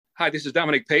Hi, this is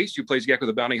Dominic Pace, who plays Gekko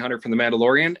the Bounty Hunter from The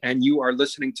Mandalorian, and you are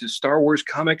listening to Star Wars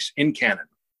Comics in Canon.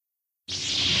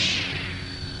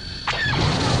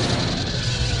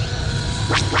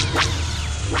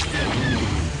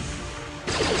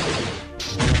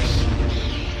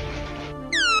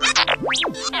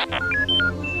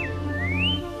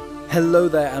 Hello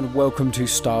there and welcome to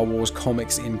Star Wars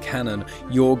Comics in Canon,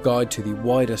 your guide to the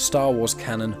wider Star Wars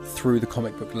canon through the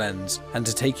comic book lens. And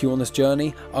to take you on this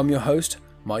journey, I'm your host,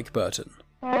 Mike Burton.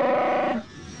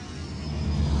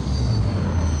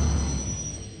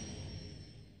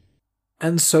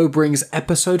 And so brings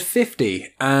episode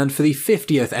 50, and for the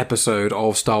 50th episode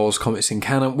of Star Wars Comics in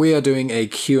Canon, we are doing a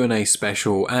Q&A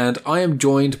special, and I am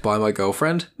joined by my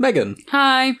girlfriend, Megan.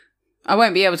 Hi. I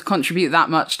won't be able to contribute that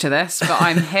much to this, but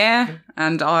I'm here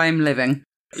and I'm living.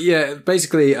 Yeah,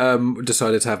 basically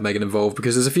decided to have Megan involved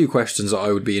because there's a few questions that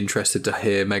I would be interested to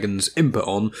hear Megan's input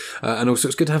on, and also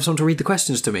it's good to have someone to read the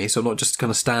questions to me, so I'm not just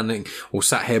kind of standing or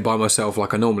sat here by myself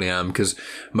like I normally am, because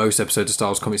most episodes of Star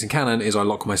Wars Comics in Canon is I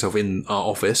lock myself in our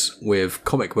office with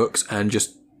comic books and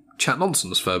just chat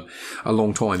nonsense for a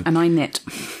long time. And I knit.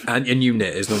 And you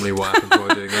knit is normally what happens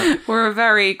while doing that. We're a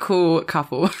very cool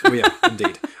couple. We are,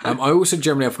 indeed. I also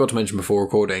generally, I forgot to mention before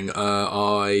recording,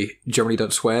 I generally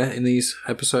don't swear in these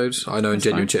episodes. I know in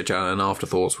Genuine Chit Chat and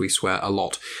Afterthoughts we swear a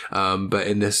lot. But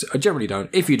in this, I generally don't.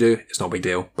 If you do, it's not a big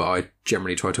deal, but I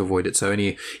generally try to avoid it so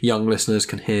any young listeners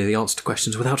can hear the answer to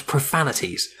questions without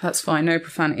profanities. That's fine. No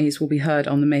profanities will be heard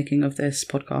on the making of this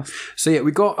podcast. So yeah,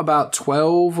 we got about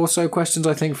 12 or so questions,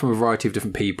 I think, from a variety of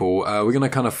different people. We're going to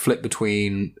kind of flip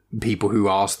between people who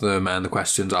asked them and the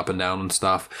questions up and down and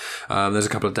stuff. There's a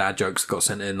couple of dad jokes that got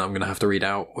sent in that I'm going to have to read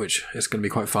out, which is going to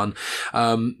be quite fun.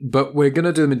 But we're going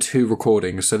to do them in two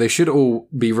recordings, so they should all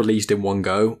be released in one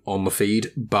go on the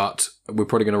feed, but we're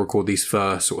probably going to record these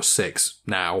first sort of 6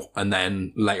 now, and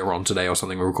then later on today or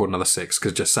something we'll record another 6,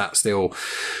 because just sat still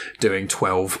doing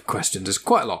 12 questions is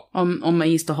quite a lot. On my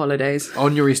Easter holidays.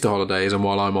 On your Easter holidays, and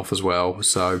while I'm off as well,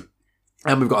 so...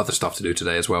 And we've got other stuff to do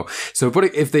today as well. So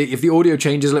if the audio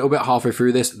changes a little bit halfway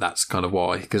through this, that's kind of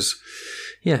why, because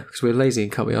we're lazy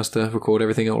and can't be asked to record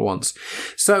everything all at once.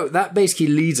 So that basically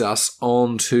leads us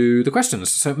on to the questions.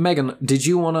 So Megan, did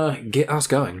you want to get us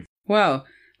going? Well,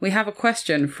 we have a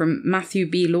question from Matthew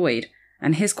B. Lloyd,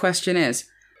 and his question is,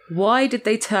 why did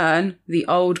they turn the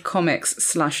old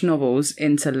comics/novels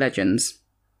into legends?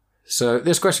 So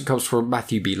this question comes from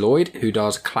Matthew B. Lloyd, who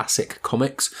does classic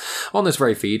comics on this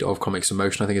very feed of Comics in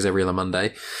Motion, I think is every other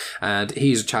Monday. And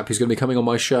he's a chap who's going to be coming on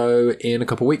my show in a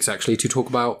couple of weeks, actually, to talk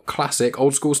about classic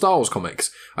old school Star Wars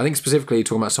comics. I think specifically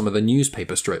talking about some of the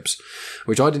newspaper strips,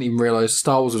 which I didn't even realise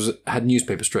Star Wars had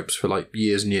newspaper strips for like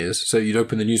years and years. So you'd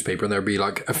open the newspaper and there'd be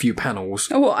like a few panels.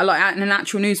 Oh, what? Like in an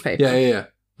actual newspaper? Yeah.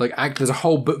 Like there's a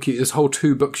whole book, there's whole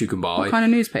 2 books you can buy. What kind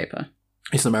of newspaper?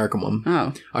 It's an American one.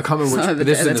 Oh. I can't remember which. So but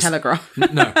this is in the Telegraph.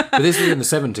 No, but this was in the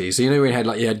 70s. So you know when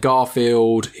you had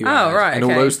Garfield, and all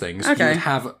those things. Okay. You'd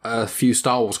have a few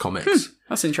Star Wars comics.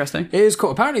 That's interesting. It is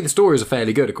cool. Apparently the stories are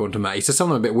fairly good according to Matt. He says some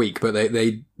of them are a bit weak, but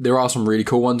there are some really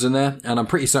cool ones in there. And I'm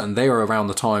pretty certain they were around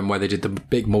the time where they did the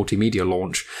big multimedia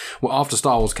launch. Well, after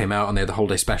Star Wars came out and they had the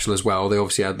holiday special as well, they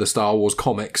obviously had the Star Wars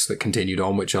comics that continued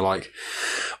on, which are like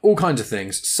all kinds of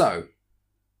things. So,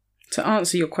 to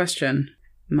answer your question,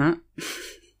 Matt...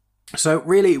 So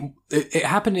really, it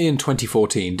happened in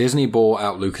 2014. Disney bought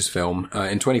out Lucasfilm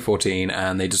in 2014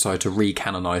 and they decided to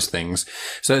re-canonize things.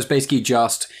 So it's basically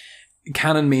just...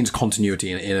 Canon means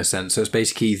continuity in a sense. So it's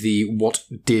basically what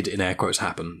did, in air quotes,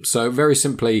 happen. So very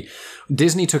simply,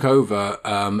 Disney took over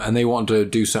and they wanted to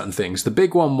do certain things. The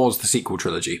big one was the sequel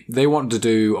trilogy. They wanted to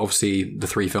do, obviously, the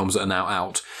 3 films that are now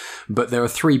out. But there are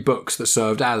 3 books that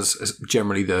served as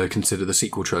generally considered the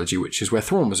sequel trilogy, which is where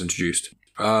Thrawn was introduced.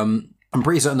 I'm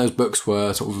pretty certain those books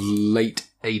were sort of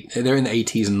they're in the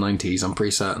 80s and 90s, I'm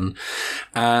pretty certain.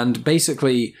 And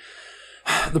basically,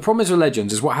 the problem is with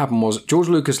Legends is what happened was George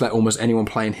Lucas let almost anyone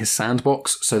play in his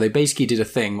sandbox. So they basically did a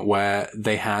thing where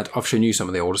they had, I've shown you some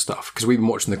of the older stuff, because we've been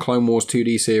watching the Clone Wars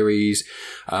 2D series.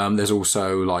 There's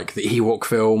also like the Ewok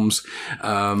films.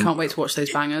 Can't wait to watch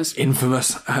those bangers.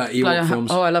 Infamous Ewok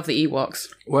films. Oh, I love the Ewoks.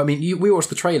 Well, I mean, we watched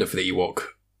the trailer for the Ewok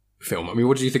film. I mean,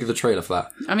 what did you think of the trailer for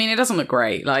that? I mean, it doesn't look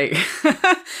great. Like,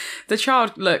 the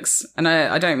child looks, and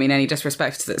I don't mean any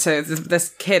disrespect to it. So this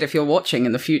kid, if you're watching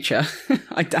in the future,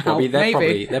 I doubt, well, I mean,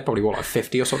 maybe. They're probably what, like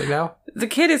 50 or something now? The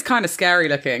kid is kind of scary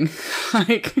looking.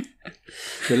 Like...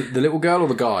 The little girl or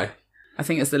the guy? I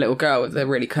think it's the little girl with the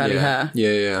really curly hair.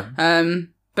 Yeah.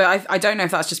 But I don't know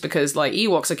if that's just because, like,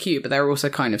 Ewoks are cute, but they're also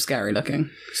kind of scary looking,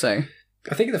 so...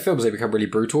 I think in the films they become really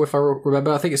brutal, if I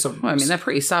remember. I think it's something... Well, I mean, they're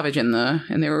pretty savage in the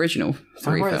original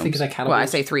 3 films. I think they're cannibals. Well, I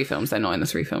say 3 films. They're not in the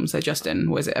 3 films. They're just in,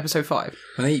 what is it, episode 5?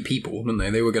 And they eat people, didn't they?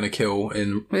 They were going to kill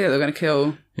in... Well, yeah, they're going to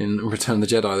kill... In Return of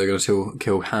the Jedi, they're going to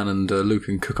kill Han and Luke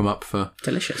and cook them up for...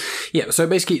 Delicious. Yeah, so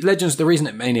basically, Legends, the reason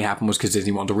it mainly happened was because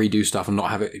Disney wanted to redo stuff and not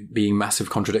have it being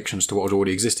massive contradictions to what had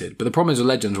already existed. But the problem is with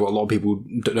Legends, what a lot of people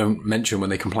don't mention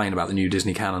when they complain about the new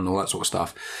Disney canon and all that sort of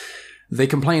stuff, they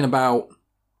complain about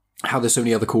how there's so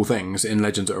many other cool things in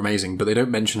Legends that are amazing, but they don't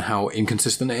mention how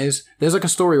inconsistent it is. There's like a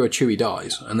story where Chewie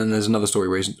dies, and then there's another story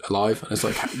where he's alive, and it's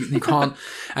like, you can't...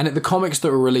 And the comics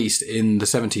that were released in the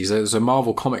 70s, there's a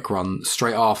Marvel comic run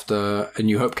straight after A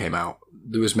New Hope came out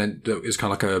that was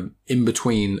kind of like a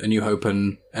in-between A New Hope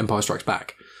and Empire Strikes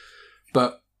Back.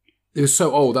 But it was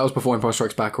so old, that was before Empire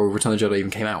Strikes Back or Return of the Jedi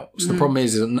even came out. So the problem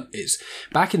is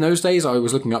back in those days, I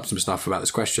was looking up some stuff about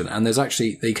this question, and there's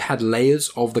actually, they had layers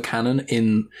of the canon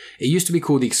in, it used to be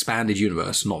called the Expanded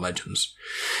Universe, not Legends.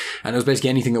 And it was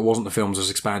basically anything that wasn't the films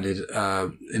was expanded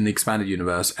in the Expanded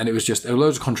Universe, and it was just, there were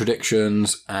loads of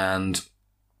contradictions, and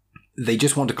they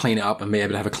just wanted to clean it up and be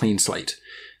able to have a clean slate.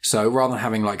 So rather than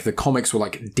having like, the comics were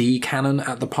like D-canon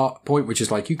at the point, which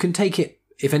is like, you can take it,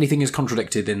 if anything is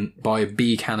contradicted by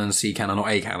B canon, C canon, or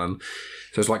A canon.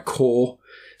 So it's like core.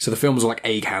 So the films are like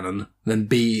A canon, then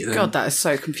B. Then... God, that is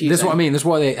so confusing. This is what I mean. That's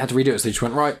why they had to redo it. So they just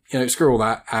went, right, screw all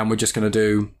that, and we're just going to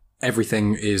do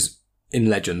everything is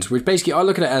in Legends. Which basically, I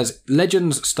look at it as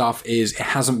Legends stuff it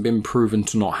hasn't been proven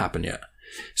to not happen yet.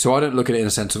 So I don't look at it in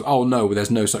a sense of, oh no, there's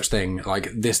no such thing.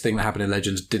 Like, this thing that happened in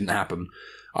Legends didn't happen.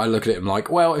 I look at it and I'm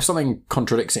like, well, if something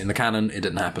contradicts it in the canon, it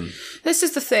didn't happen. This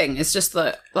is the thing. It's just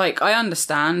that, like, I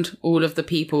understand all of the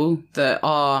people that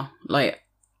are, like,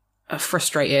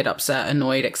 frustrated, upset,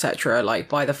 annoyed, etc., like,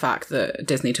 by the fact that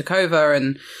Disney took over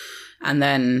and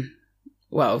then,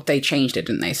 well, they changed it,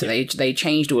 didn't they? So they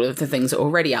changed all of the things that are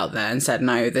already out there and said,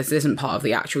 no, this isn't part of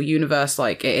the actual universe.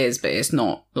 Like, it is, but it's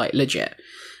not, like, legit.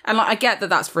 And, like, I get that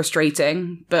that's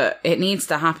frustrating, but it needs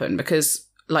to happen because...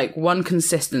 Like, one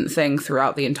consistent thing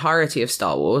throughout the entirety of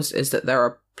Star Wars is that there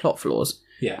are plot flaws.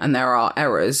 Yeah. And there are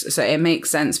errors. So it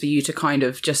makes sense for you to kind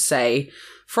of just say,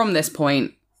 from this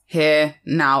point, here,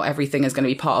 now everything is going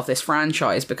to be part of this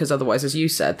franchise. Because otherwise, as you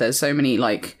said, there's so many,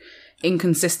 like,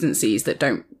 inconsistencies that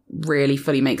don't really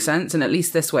fully make sense. And at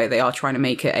least this way, they are trying to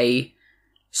make it a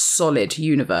solid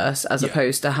universe as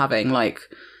opposed to having, like,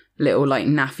 little, like,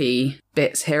 naffy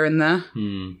bits here and there.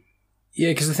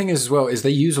 Yeah, because the thing is as well, is they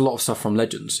use a lot of stuff from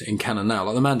Legends in canon now.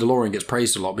 Like, The Mandalorian gets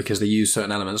praised a lot because they use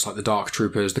certain elements like the Dark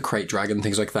Troopers, the Crate Dragon,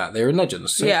 things like that. They're in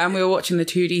Legends. So. Yeah, and we were watching the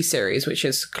 2D series, which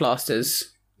is classed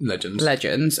as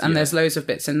Legends, and there's loads of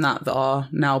bits in that are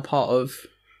now part of,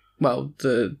 well,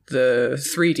 the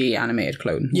 3D animated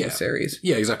Clone Wars series.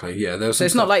 Yeah, exactly. Yeah, so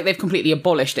it's not like they've completely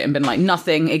abolished it and been like,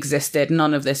 nothing existed,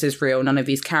 none of this is real, none of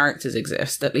these characters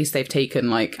exist. At least they've taken,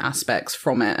 like, aspects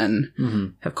from it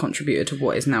and have contributed to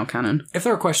what is now canon. If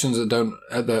there are questions that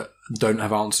don't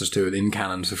have answers to it in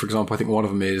canon, so for example, I think one of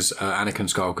them is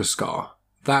Anakin Skywalker's scar.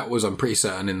 That was, I'm pretty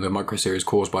certain, in the micro-series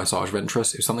caused by Sarge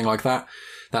Ventress. It was something like that.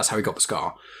 That's how he got the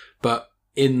scar. But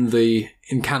in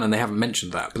canon, they haven't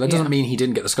mentioned that. But that doesn't mean he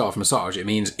didn't get the scar from Asajj. It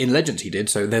means in Legends he did.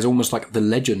 So there's almost like the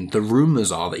legend, the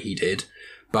rumours are that he did.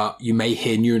 But you may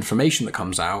hear new information that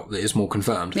comes out that is more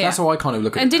confirmed. Yeah. That's how I kind of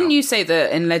look at it. And didn't you say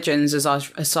that in Legends,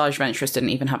 Asajj Ventress didn't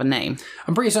even have a name?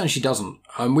 I'm pretty certain she doesn't.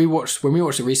 When we watched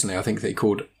it recently, I think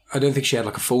I don't think she had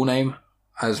like a full name,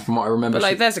 as from what I remember. But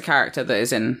like, there's a character that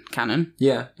is in canon.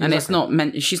 Yeah. Exactly. And it's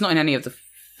not she's not in any of the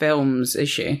films, is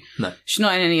she? No. She's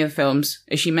not in any of the films.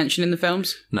 Is she mentioned in the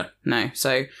films? No. No.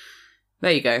 So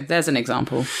there you go. There's an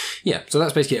example. Yeah, so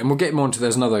that's basically it. And we'll get more into,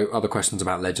 there's other questions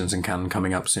about Legends and canon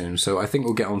coming up soon. So I think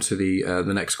we'll get on to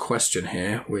the next question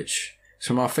here, which is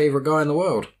from our favourite guy in the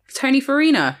world. Tony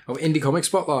Farina. Of Indie Comic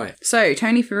Spotlight. So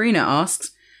Tony Farina asks,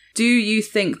 do you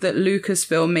think that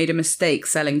Lucasfilm made a mistake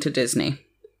selling to Disney?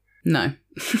 No.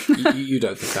 You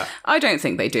don't think that? I don't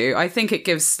think they do. I think it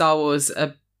gives Star Wars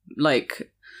a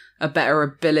better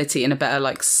ability and a better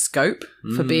like scope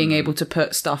for being able to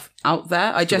put stuff out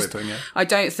there. I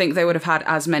don't think they would have had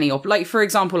as many like, for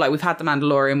example, like we've had The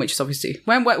Mandalorian, which is obviously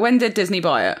when did Disney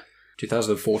buy it?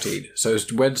 2014. So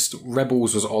it's when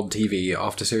Rebels was on TV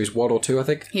after series 1 or 2, I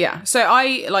think. Yeah. So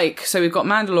we've got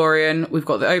Mandalorian, we've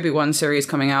got the Obi-Wan series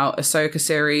coming out, Ahsoka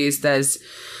series, there's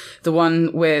the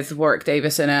one with Warwick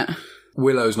Davis in it.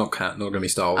 Willow's not going to be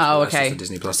Star Wars. Oh, okay. That's just a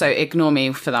Disney Plus. So ignore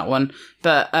me for that one.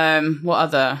 But what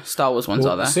other Star Wars ones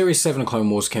are there? Series 7 of Clone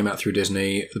Wars came out through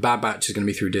Disney. The Bad Batch is going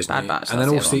to be through Disney. Bad Batch, and then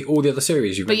obviously all the other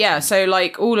series you've mentioned. But yeah, so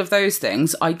like all of those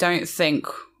things, I don't think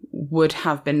would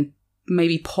have been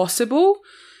maybe possible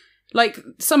Like,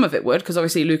 some of it would, because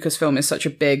obviously Lucasfilm is such a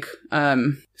big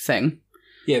thing.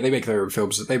 Yeah, they make their own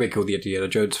films. They make all the Indiana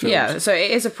Jones films. Yeah, so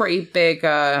it is a pretty big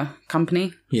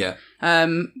company. Yeah.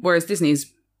 Whereas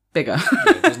Disney's bigger.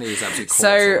 Yeah, Disney is absolutely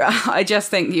colossal. So I just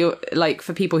think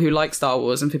for people who like Star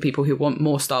Wars and for people who want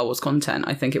more Star Wars content,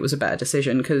 I think it was a better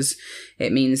decision because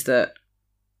it means that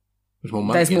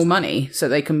there's more money, so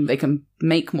they can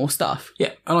make more stuff.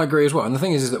 Yeah, and I agree as well. And the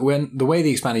thing is that when the way the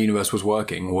expanded universe was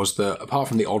working was that apart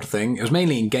from the odd thing, it was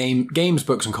mainly in games,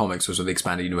 books, and comics was where the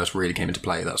expanded universe really came into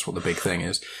play. That's what the big thing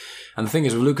is. And the thing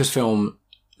is with Lucasfilm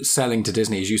selling to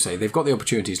Disney, as you say, they've got the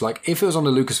opportunities. Like, if it was on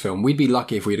the Lucasfilm, we'd be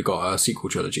lucky if we'd have got a sequel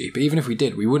trilogy. But even if we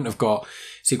did, we wouldn't have got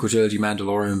sequel trilogy,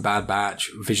 Mandalorian, Bad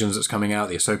Batch, Visions that's coming out,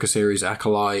 the Ahsoka series,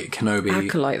 Acolyte, Kenobi.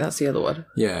 Acolyte, that's the other one.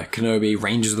 Yeah, Kenobi,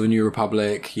 Rangers of the New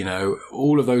Republic,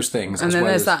 all of those things. And then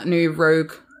there's that new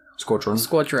Rogue Squadron.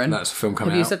 That's a film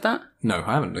coming out. Have you said that? No,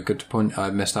 I haven't. A good point. I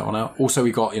missed that one out. Also,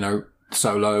 we got,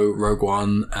 Solo, Rogue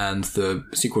One, and the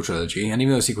sequel trilogy. And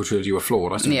even though the sequel trilogy were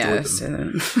flawed, I still enjoyed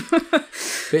them.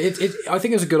 But I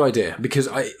think it's a good idea because,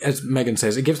 as Megan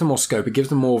says, it gives them more scope. It gives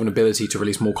them more of an ability to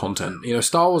release more content.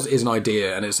 Star Wars is an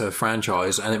idea and it's a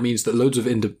franchise, and it means that loads of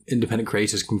independent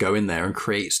creators can go in there and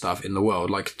create stuff in the world.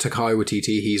 Like Taika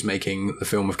Waititi, he's making the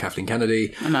film of Kathleen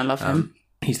Kennedy. And I love him.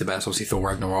 He's the best. Obviously, Thor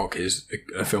Ragnarok is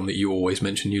a film that you always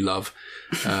mention you love.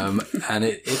 And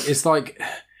it's like,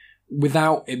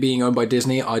 without it being owned by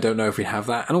Disney, I don't know if we'd have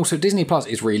that. And also, Disney Plus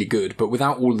is really good, but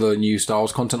without all the new Star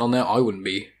Wars content on there, I wouldn't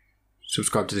be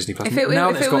subscribed to Disney Plus. Now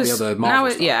it's got the other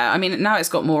Marvel stuff. Yeah, I mean, now it's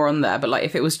got more on there, but like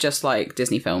if it was just like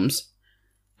Disney films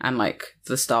and like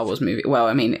the Star Wars movie, well,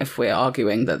 I mean, if we're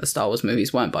arguing that the Star Wars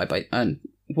movies weren't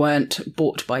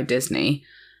bought by Disney,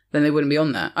 then they wouldn't be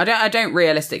on there. I don't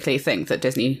realistically think that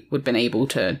Disney would have been able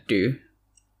to do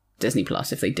Disney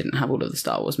Plus if they didn't have all of the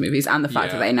Star Wars movies, and the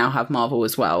fact that they now have Marvel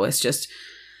as well. It's just,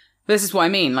 this is what I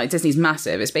mean. Like, Disney's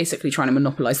massive. It's basically trying to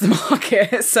monopolize the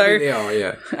market. So they are,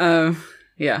 yeah.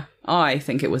 Yeah, I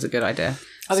think it was a good idea.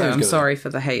 I'm sorry for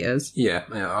the haters. Yeah,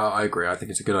 I agree. I think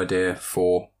it's a good idea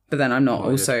But then I'm not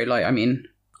also like, I mean,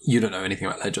 you don't know anything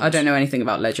about Legends. I don't know anything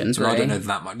about Legends, really. I don't know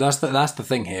that much. That's the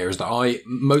thing here, is that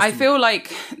I feel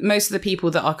like most of the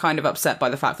people that are kind of upset by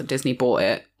the fact that Disney bought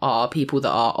it are people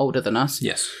that are older than us.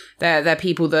 Yes. They're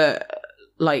people that,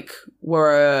 like,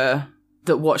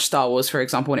 that watched Star Wars, for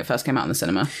example, when it first came out in the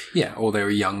cinema. Yeah, or they were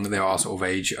young, they are sort of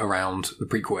age around the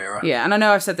prequel era. Yeah, and I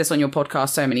know I've said this on your podcast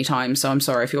so many times, so I'm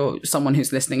sorry if you're someone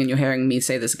who's listening and you're hearing me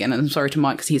say this again, and I'm sorry to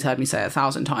Mike because he's heard me say it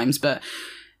 1,000 times, but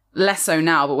less so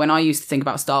now. But when I used to think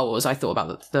about Star Wars, I thought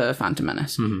about the Phantom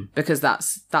Menace, because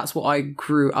that's what I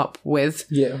grew up with.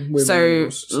 Yeah. So,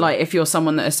 like, if you're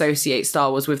someone that associates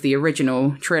Star Wars with the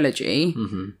original trilogy,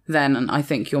 then I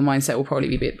think your mindset will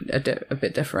probably be a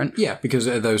bit different. Yeah, because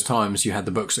at those times you had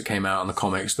the books that came out and the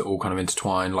comics that all kind of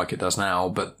intertwined like it does now,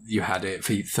 but you had it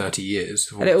for 30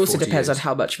 years. And it also depends on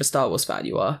how much of a Star Wars fan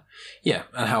you are. Yeah,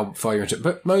 and how far you're into it.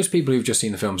 But most people who've just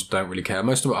seen the films don't really care.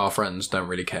 Most of our friends don't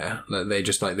really care. They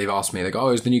just, like, they've asked me, they go, oh,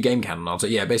 is the new game canon? I was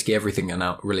like, yeah, basically everything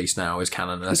released now is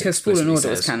canon. Because Fallen Order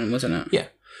was canon, wasn't it? Yeah.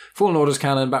 Fallen Order's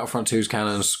canon, Battlefront 2's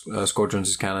canon, Squadrons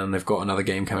is canon. They've got another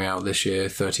game coming out this year,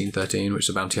 1313, which is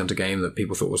a bounty hunter game that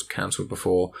people thought was cancelled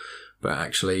before. But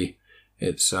actually,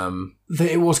 it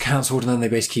was cancelled, and then they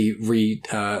basically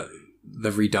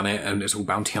they've redone it, and it's all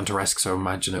bounty hunter-esque, so I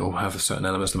imagine it will have certain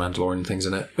elements of the Mandalorian things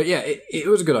in it. But yeah, it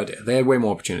was a good idea. They had way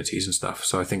more opportunities and stuff,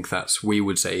 so I think we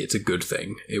would say it's a good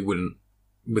thing. It wouldn't,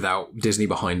 without Disney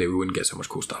behind it, we wouldn't get so much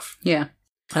cool stuff. Yeah.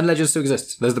 And Legends still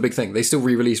exists. There's the big thing. They still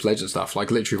re-release Legends stuff,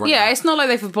 like literally right now. Yeah, it's not like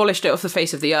they've abolished it off the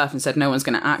face of the earth and said no one's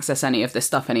going to access any of this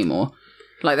stuff anymore.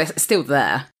 Like, they're still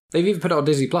there. They've even put it on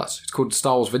Disney Plus. It's called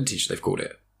Star Wars Vintage, they've called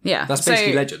it. Yeah. That's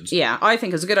basically Legends. Yeah, I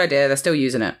think it's a good idea. They're still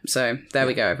using it. So there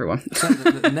we go, everyone. So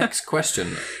the next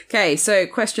question. Okay, so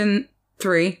question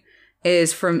 3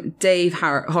 is from Dave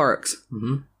Horrocks.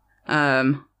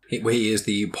 He is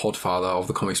the podfather of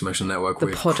the Comics Emotion Network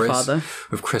with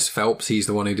Chris Phelps. He's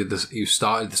the one who did this, who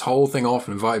started this whole thing off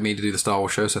and invited me to do the Star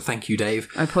Wars show. So thank you, Dave.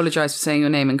 I apologise for saying your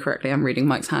name incorrectly. I'm reading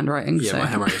Mike's handwriting. Yeah, my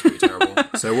handwriting is pretty terrible.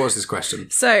 So what's this question?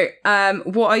 So,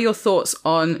 what are your thoughts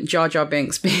on Jar Jar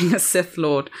Binks being a Sith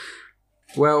Lord?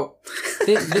 Well,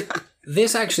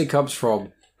 this actually comes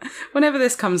from... Whenever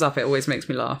this comes up, it always makes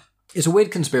me laugh. It's a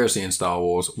weird conspiracy in Star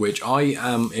Wars, which I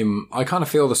kind of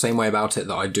feel the same way about it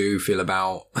that I do feel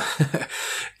about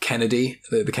Kennedy,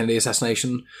 the Kennedy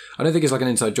assassination. I don't think it's like an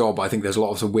inside job, but I think there's a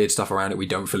lot of some weird stuff around it we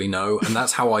don't fully know. And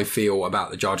that's how I feel about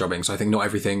the Jar Jar Binks. I think not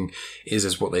everything is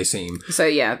as what they seem. So,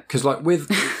 yeah. Because like with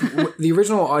the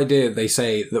original idea, they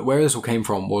say that where this all came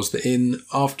from was that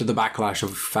after the backlash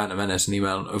of Phantom Menace and the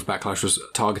amount of backlash was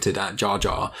targeted at Jar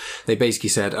Jar, they basically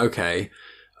said, okay,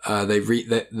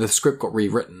 the script got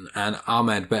rewritten, and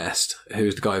Ahmed Best,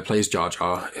 who's the guy who plays Jar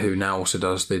Jar, who now also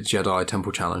does the Jedi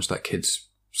Temple Challenge, that kid's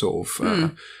sort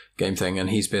of game thing, and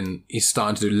he's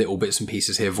starting to do little bits and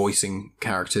pieces here, voicing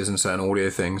characters and certain audio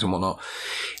things and whatnot.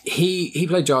 He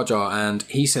played Jar Jar, and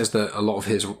he says that a lot of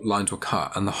his lines were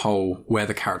cut, and the whole where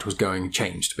the character was going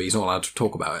changed, but he's not allowed to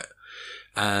talk about it.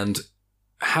 And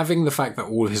having the fact that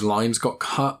all of his lines got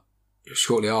cut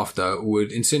shortly after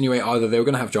would insinuate either they were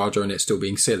going to have Jar Jar and it still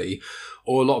being silly,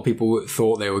 or a lot of people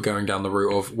thought they were going down the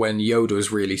route of when Yoda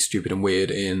was really stupid and weird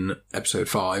in episode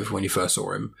 5 when you first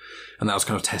saw him, and that was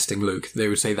kind of testing Luke. They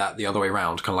would say that the other way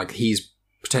around, kind of like he's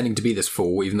pretending to be this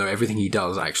fool even though everything he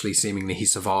does actually seemingly he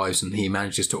survives, and he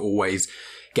manages to always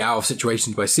get out of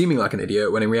situations by seeming like an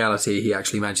idiot, when in reality he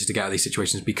actually manages to get out of these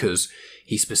situations because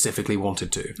he specifically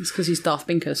wanted to. It's because he's Darth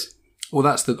Binkers. Well,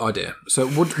 that's the idea. So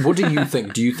what do you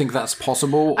think? Do you think that's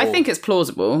possible? I think it's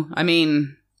plausible. I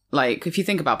mean, like, if you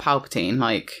think about Palpatine,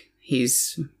 like,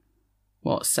 he's,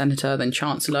 senator, then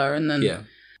chancellor, and then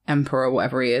emperor,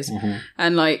 whatever he is. Mm-hmm.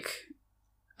 And, like,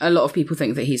 a lot of people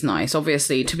think that he's nice.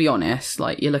 Obviously, to be honest,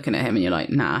 like, you're looking at him and you're like,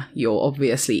 nah, you're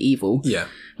obviously evil. Yeah.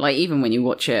 Like, even when you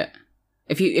watch it,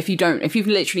 if you've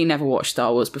literally never watched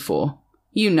Star Wars before,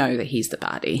 you know that he's the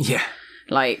baddie. Yeah.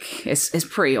 Like, it's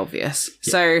pretty obvious.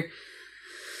 Yeah. So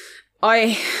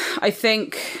I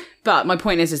think, but my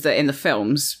point is that in the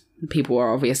films, people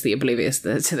are obviously oblivious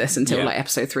to this until like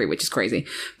episode 3, which is crazy.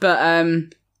 But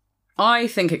I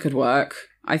think it could work.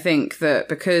 I think that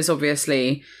because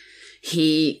obviously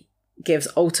he gives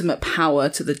ultimate power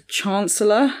to the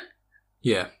Chancellor.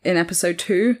 Yeah. In episode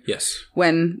 2. Yes.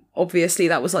 When obviously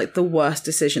that was like the worst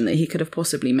decision that he could have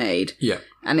possibly made. Yeah.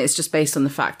 And it's just based on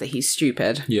the fact that he's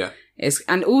stupid. Yeah.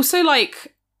 And also,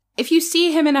 like, if you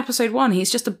see him in episode 1,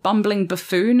 he's just a bumbling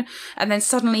buffoon, and then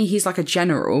suddenly he's like a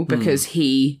general because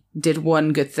he did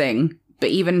one good thing, but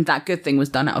even that good thing was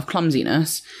done out of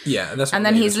clumsiness. Yeah, that's. And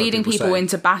then he's leading people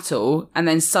into battle, and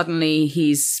then suddenly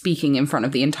he's speaking in front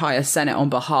of the entire Senate on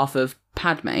behalf of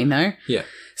Padme. No. Yeah.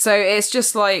 So it's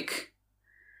just like,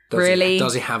 really,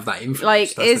 does he have that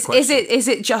influence? Like, is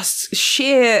it just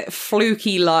sheer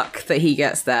fluky luck that he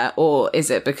gets there, or is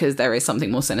it because there is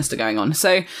something more sinister going on?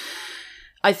 So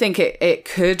I think it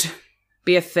could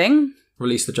be a thing.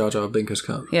 Release the Jar Jar Binks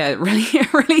cut. Yeah,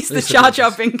 release the Jar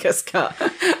Jar Binks cut.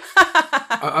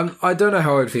 I don't know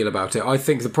how I'd feel about it. I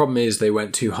think the problem is they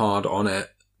went too hard on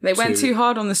it. They went too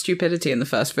hard on the stupidity in the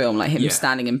first film, like him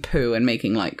standing in poo and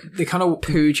making like the kind of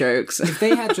poo jokes. If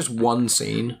they had just one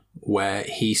scene where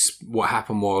what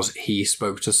happened was he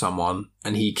spoke to someone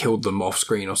and he killed them off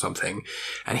screen or something,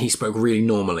 and he spoke really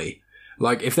normally.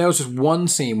 Like, if there was just one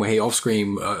scene where he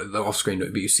off-screen,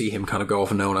 but you see him kind of go off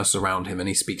and no one else is around him, and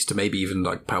he speaks to maybe even,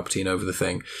 like, Palpatine over the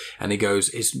thing, and he goes,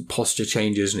 his posture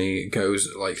changes, and he goes,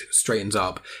 like, straightens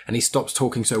up, and he stops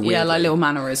talking so weirdly. Yeah, like little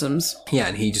mannerisms. Yeah,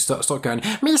 and he just starts going,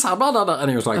 Misa, blah, blah, blah, and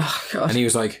he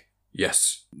was like,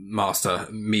 yes, Master,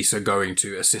 Misa going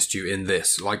to assist you in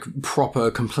this, like,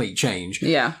 proper, complete change.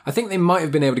 Yeah. I think they might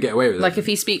have been able to get away with it. Like, if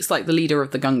he speaks like the leader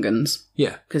of the Gungans.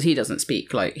 Yeah. Because he doesn't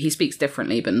speak, like, he speaks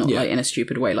differently, but not, like, in a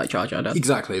stupid way like Jar Jar does.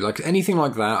 Exactly. Like, anything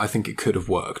like that, I think it could have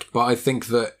worked. But I think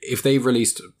that if they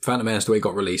released Phantom Menace the way it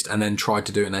got released, and then tried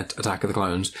to do an Attack of the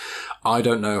Clones, I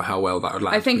don't know how well that would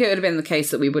land. I think it would have been the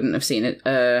case that we wouldn't have seen it,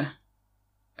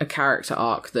 a character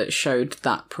arc that showed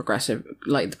that progressive,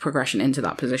 like the progression into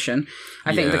that position.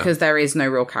 I think because there is no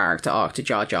real character arc to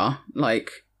Jar Jar, like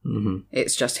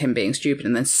it's just him being stupid,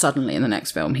 and then suddenly in the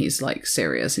next film he's like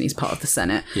serious and he's part of the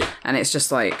Senate, and it's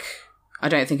just like, I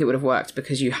don't think it would have worked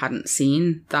because you hadn't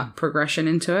seen that progression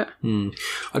into it.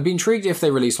 I'd be intrigued if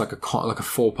they released like a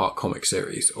 4-part comic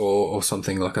series or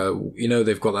something like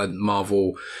they've got that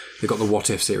Marvel, they've got the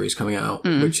What If series coming out,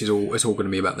 which is it's all going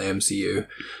to be about the MCU.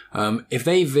 If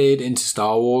they veered into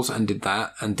Star Wars and did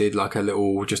that and did like a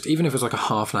little, just even if it's like a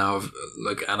half an hour of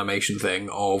like animation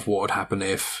thing of what would happen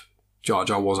if Jar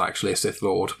Jar was actually a Sith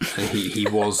Lord and he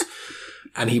was.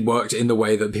 And he worked in the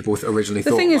way that people originally thought.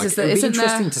 The thing is that it'd be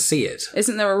interesting to see it.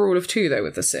 Isn't there a rule of 2 though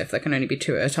with the Sith? There can only be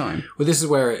 2 at a time. Well, this is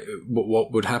where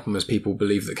what would happen was people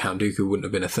believe that Count Dooku wouldn't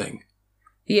have been a thing.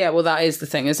 Yeah, well, that is the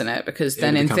thing, isn't it? Because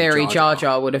then in theory, Jar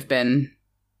Jar would have been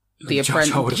the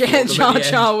apprentice. Jar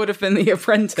Jar would have been the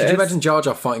apprentice. Could you imagine Jar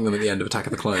Jar fighting them at the end of Attack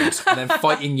of the Clones and then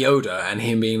fighting Yoda and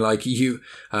him being like, you've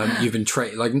been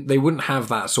trained. Like, they wouldn't have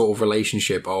that sort of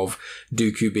relationship of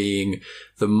Dooku being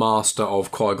the master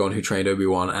of Qui-Gon who trained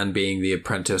Obi-Wan and being the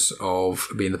apprentice of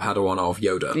being the Padawan of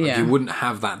Yoda. Like, you wouldn't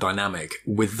have that dynamic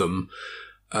with them.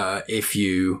 If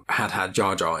you had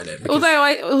Jar Jar in it.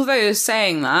 Although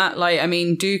saying that, like, I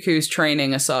mean, Dooku's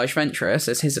training Asajj Ventress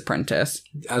as his apprentice.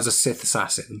 As a Sith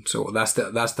assassin. So that's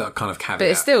the kind of caveat. But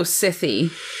it's still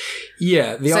Sithy.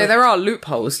 Yeah. There are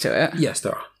loopholes to it. Yes,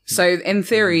 there are. So, in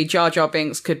theory, Jar Jar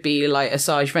Binks could be, like,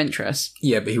 Asajj Ventress.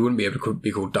 Yeah, but he wouldn't be able to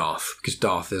be called Darth, because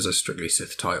Darth is a strictly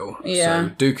Sith title. Yeah.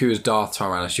 So, Dooku is Darth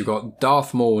Tyrannus. You've got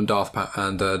Darth Maul and Darth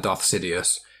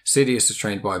Sidious. Sidious is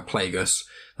trained by Plagueis.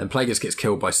 Then Plagueis gets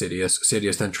killed by Sidious.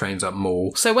 Sidious then trains up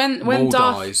Maul. So when Maul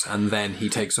Darth dies, and then he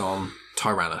takes on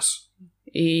Tyrannus.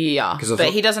 Yeah, but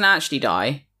he doesn't actually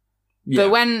die. Yeah.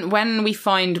 But when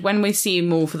we see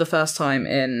Maul for the first time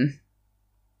in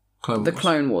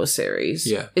Clone Wars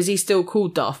series, is he still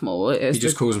called Darth Maul? He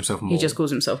just calls himself Maul. He just calls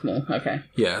himself Maul. Okay.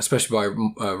 Yeah, especially by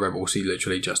Rebels, he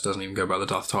literally just doesn't even go by the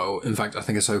Darth title. In fact, I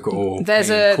think Ahsoka calls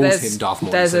him Darth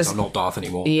Maul. He says, I'm not Darth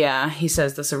anymore. Yeah, he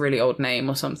says that's a really old name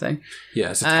or something.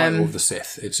 Yeah, it's a title of the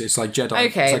Sith. It's like Jedi.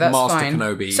 Okay, it's like that's Master fine.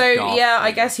 Kenobi. So Darth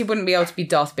I guess he wouldn't be able to be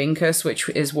Darth Binkus, which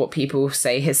is what people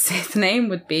say his Sith name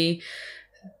would be.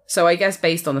 So I guess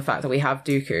based on the fact that we have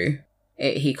Dooku,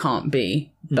 he can't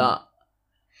be, but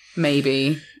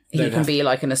maybe he can be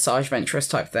like an Asajj Ventress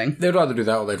type thing. They'd either do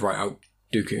that or they'd write out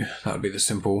Dooku. That would be the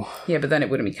simple. Yeah, but then it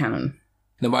wouldn't be canon.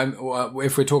 No, but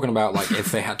if we're talking about like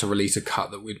if they had to release a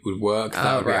cut that would work,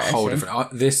 that would be a whole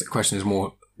different. This question is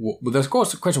more. Well, of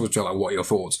course, the question was just like, what are your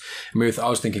thoughts? I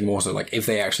was thinking more so like if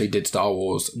they actually did Star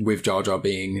Wars with Jar Jar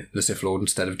being the Sith Lord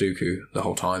instead of Dooku the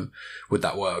whole time, would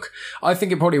that work? I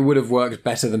think it probably would have worked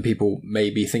better than people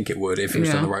maybe think it would if it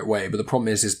was done the right way. But the problem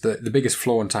is that the biggest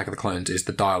flaw in Attack of the Clones is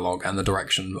the dialogue and the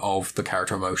direction of the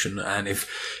character emotion. And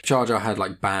if Jar Jar had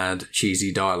like bad,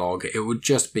 cheesy dialogue, it would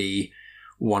just be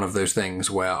one of those things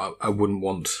where I wouldn't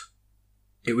want.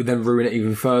 It would then ruin it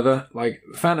even further. Like,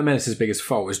 Phantom Menace's biggest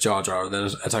fault is Jar Jar, and then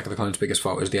Attack of the Clones' biggest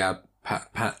fault is the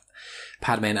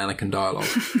Padme and Anakin dialogue.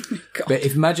 But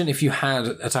imagine if you had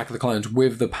Attack of the Clones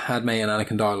with the Padme and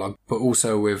Anakin dialogue, but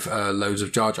also with loads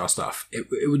of Jar Jar stuff.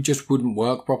 It wouldn't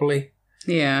work properly.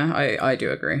 Yeah, I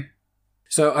do agree.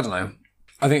 So, I don't know.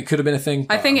 I think it could have been a thing.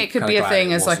 I think it could be a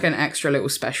thing as like an extra little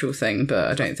special thing,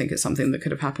 but I don't think it's something that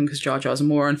could have happened because Jar Jar's a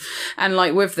moron. And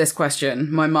like with this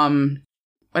question, my mum,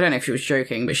 I don't know if she was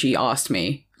joking, but she asked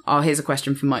me, here's a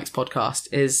question from Mike's podcast,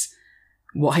 is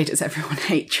why does everyone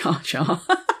hate Jar Jar?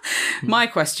 My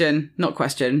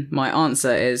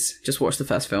answer is just watch the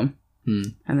first film.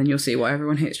 And then you'll see why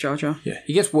everyone hates Jar Jar. Yeah,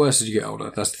 he gets worse as you get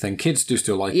older. That's the thing. Kids do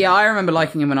still like him. Yeah, I remember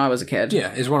liking him when I was a kid.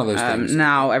 Yeah, it's one of those things.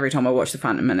 Now, every time I watch The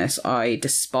Phantom Menace, I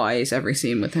despise every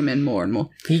scene with him in more and more.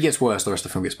 He gets worse, the rest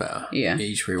of the film gets better. Yeah.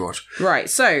 Each rewatch. Right,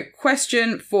 so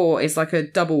question 4 is like a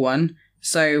double one.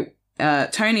 So,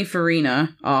 Tony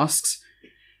Farina asks,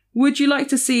 would you like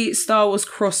to see Star Wars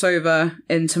crossover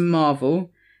into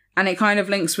Marvel? And it kind of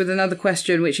links with another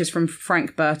question, which is from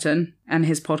Frank Burton, and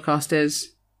his podcast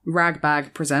is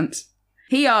Ragbag Presents.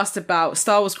 He asked about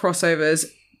Star Wars crossovers,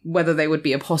 whether they would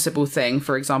be a possible thing,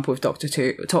 for example, with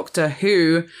Doctor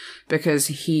Who, because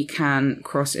he can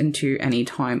cross into any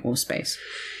time or space.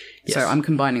 Yes. So I'm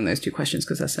combining those two questions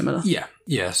because they're similar.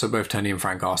 Yeah. So both Tony and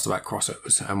Frank asked about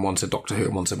crossovers, and one said Doctor Who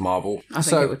and one said Marvel. I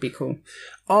think it would be cool.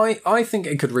 I think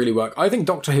it could really work. I think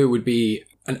Doctor Who would be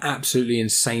an absolutely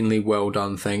insanely well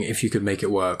done thing if you could make it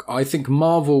work. I think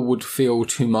Marvel would feel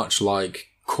too much like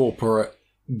corporate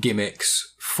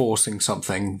gimmicks forcing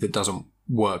something that doesn't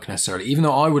work necessarily. Even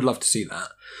though I would love to see that,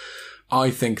 I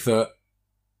think that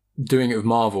doing it with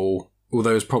Marvel,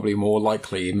 although it's probably more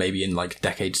likely maybe in like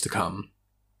decades to come,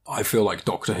 I feel like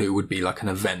Doctor Who would be like an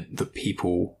event that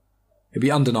it'd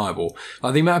be undeniable.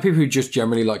 Like the amount of people who just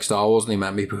generally like Star Wars and the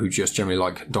amount of people who just generally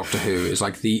like Doctor Who is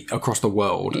like across the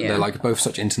world. Yeah. They're like both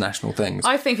such international things.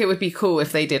 I think it would be cool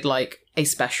if they did like a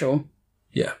special.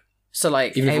 Yeah. So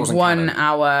like a 1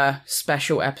 hour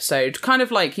special episode, kind of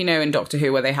like, in Doctor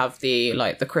Who where they have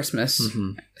the Christmas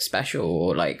special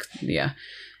or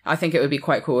I think it would be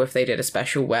quite cool if they did a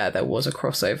special where there was a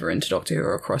crossover into Doctor Who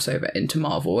or a crossover into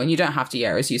Marvel. And you don't have to,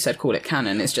 as you said, call it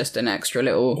canon. It's just an extra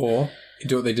little... Or you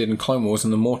do what they did in Clone Wars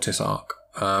in the Mortis arc.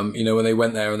 When they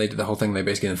went there and they did the whole thing, they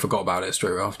basically then forgot about it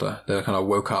straight after. They kind of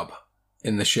woke up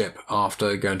in the ship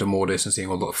after going to Mortis and seeing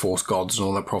all the Force gods and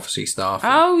all that prophecy stuff.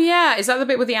 Oh, yeah. Is that the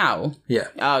bit with the owl? Yeah.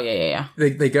 Oh, yeah.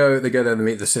 They go there to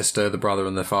meet the sister, the brother,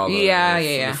 and the father.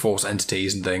 Yeah. The Force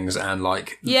entities and things, and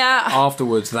like Yeah.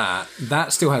 afterwards, that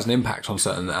still has an impact on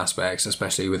certain aspects,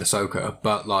 especially with Ahsoka.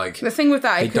 But like The thing with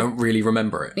that, they don't really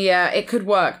remember it. Yeah, it could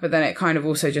work, but then it kind of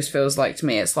also just feels like to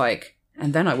me, it's like,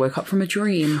 and then I woke up from a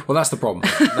dream. Well, that's the problem.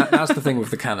 That's the thing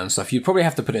with the canon stuff. You'd probably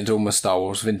have to put it into almost Star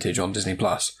Wars vintage on Disney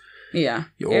Plus. Yeah.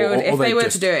 Or if they were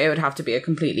to do it, it would have to be a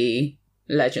completely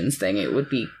Legends thing. It would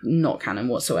be not canon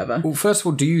whatsoever. Well, first of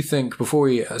all, do you think, before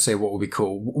we say what would be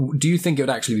cool, do you think it would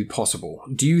actually be possible?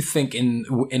 Do you think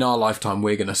in our lifetime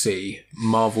we're going to see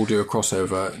Marvel do a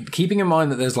crossover? Keeping in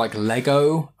mind that there's like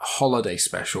Lego Holiday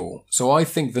Special. So I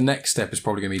think the next step is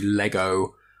probably going to be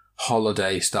Lego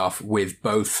holiday stuff with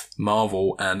both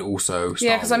Marvel and also Star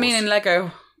Yeah, because I mean in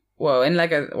Lego,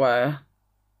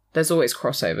 there's always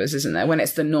crossovers, isn't there? When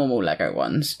it's the normal Lego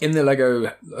ones. In the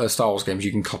Lego Star Wars games,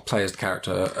 you can play as the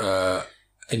character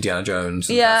Indiana Jones.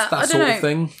 Yeah, that sort of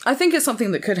thing. I think it's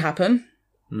something that could happen.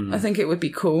 I think it would be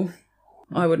cool.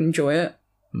 I would enjoy it.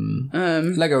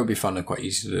 Lego would be fun and quite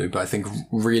easy to do, but I think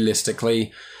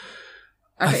realistically,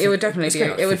 I think it would definitely be.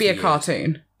 It would be a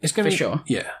cartoon. It's going to be sure.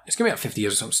 Yeah, it's going to be like 50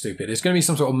 years or something stupid. It's going to be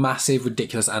some sort of massive,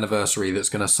 ridiculous anniversary that's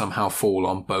going to somehow fall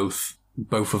on both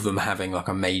of them having like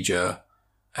a major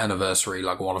anniversary.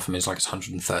 Like one of them is like its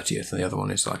 130th and the other one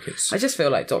is like its... I just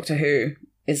feel like Doctor Who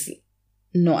is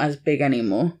not as big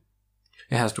anymore.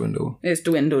 It has dwindled. It's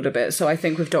dwindled a bit. So I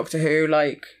think with Doctor Who,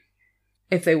 like,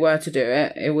 if they were to do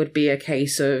it, it would be a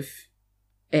case of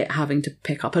it having to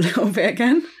pick up a little bit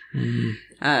again.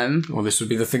 Well, this would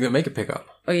be the thing that make it pick up.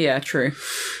 Oh yeah, true.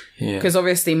 Yeah. Because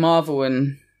obviously Marvel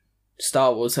and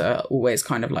Star Wars are always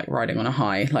kind of like riding on a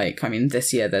high. Like, I mean,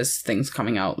 this year there's things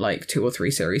coming out like 2 or 3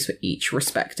 series for each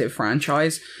respective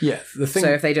franchise. Yeah, the thing.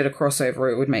 So if they did a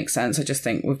crossover, it would make sense. I just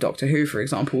think with Doctor Who, for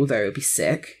example, although it would be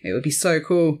sick, it would be so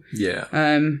cool. Yeah.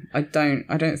 I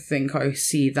don't think I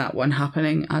see that one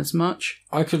happening as much.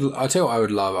 I tell you what I would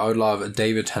love. I would love a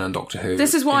David Tennant Doctor Who.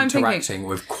 This is what I'm thinking. Interacting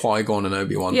with Qui-Gon and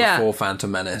Obi-Wan before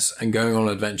Phantom Menace and going on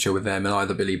an adventure with them and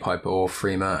either Billie Piper or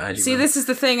Freema. See, this is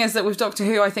the thing, is that with Doctor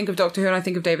Who, I think of Doctor Who and I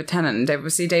think of David Tennant. And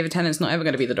obviously David Tennant's not ever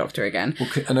going to be the Doctor again. Well,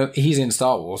 I know he's in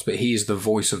Star Wars, but he's the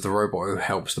voice of the robot who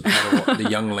helps the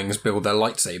younglings build their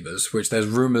lightsabers, which there's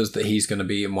rumours that he's going to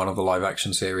be in one of the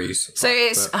live-action series. So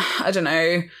it's... I don't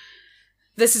know.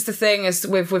 This is the thing, is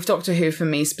with Doctor Who, for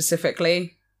me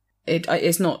specifically,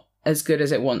 it's not as good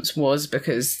as it once was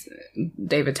because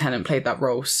David Tennant played that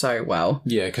role so well.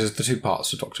 Yeah, because there's the two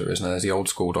parts of Doctor, isn't there? There's the old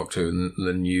school Doctor and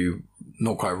the new,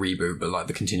 not quite a reboot, but like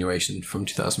the continuation from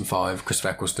 2005. Christopher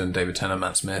Eccleston, David Tennant,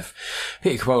 Matt Smith,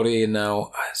 Peter Capaldi, and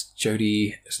now it's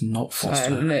Jodie. It's not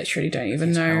Foster. I literally don't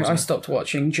even know. I stopped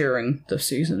watching during the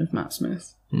season of Matt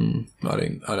Smith.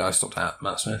 I stopped at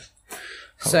Matt Smith.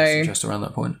 Just around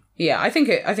that point. Yeah, I think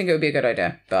it would be a good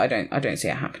idea, but I don't see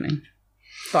it happening.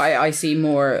 But I see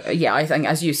more, I think,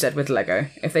 as you said, with Lego.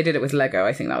 If they did it with Lego,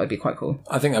 I think that would be quite cool.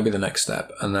 I think that'd be the next step.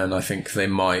 And then I think they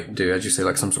might do, as you say,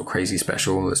 like some sort of crazy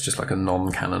special that's just like a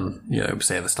non-canon,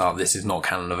 say at the start, this is not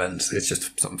canon events, it's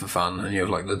just something for fun. And you have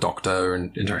like the Doctor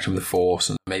and interacting with the Force,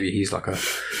 and maybe he's like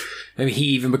maybe he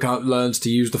even learns to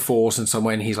use the Force in some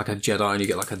way, and he's like a Jedi, and you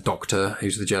get like a Doctor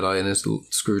who's the Jedi, and his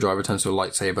screwdriver turns to a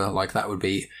lightsaber. Like, that would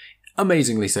be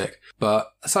amazingly sick.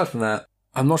 But aside from that,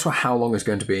 I'm not sure how long it's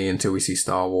going to be until we see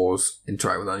Star Wars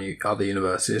interact with other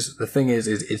universes. The thing is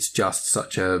it's just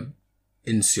such a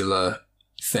insular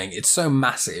thing. It's so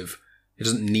massive, it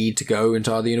doesn't need to go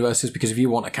into other universes, because if you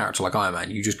want a character like Iron Man,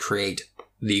 you just create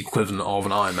the equivalent of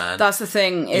an Iron Man. That's the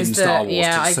thing, is in that Star Wars.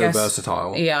 I guess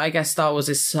versatile. Yeah, I guess Star Wars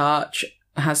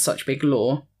has such big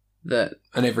lore that,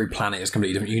 and every planet is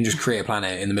completely different. You can just create a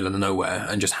planet in the middle of nowhere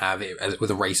and just have it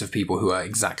with a race of people who are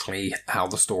exactly how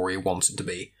the story wants it to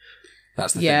be.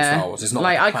 That's the thing with Star Wars. It's not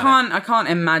like I can't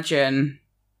imagine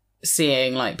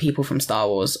seeing like people from Star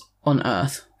Wars on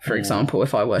Earth, for example,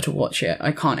 if I were to watch it.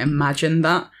 I can't imagine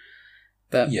that.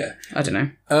 But yeah, I don't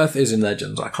know. Earth is in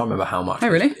Legends. I can't remember how much. Oh,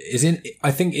 really?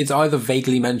 I think it's either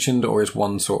vaguely mentioned or it's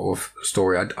one sort of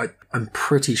story. I'm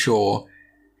pretty sure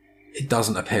it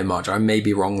doesn't appear much. I may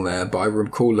be wrong there, but I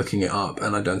recall looking it up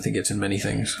and I don't think it's in many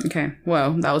things. Okay,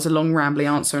 well, that was a long, rambly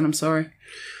answer and I'm sorry.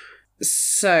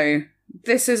 So,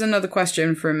 this is another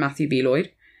question from Matthew B.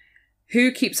 Lloyd.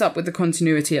 Who keeps up with the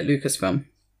continuity at Lucasfilm?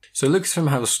 So Lucasfilm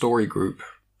have a story group.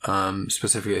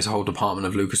 Specifically, it's a whole department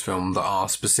of Lucasfilm that are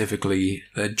specifically,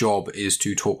 their job is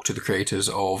to talk to the creators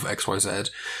of XYZ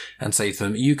and say to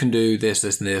them, you can do this,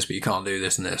 this and this, but you can't do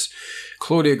this and this.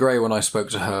 Claudia Gray, when I spoke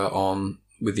to her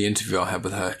with the interview I had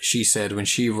with her, she said when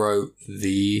she wrote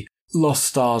the Lost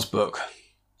Stars book,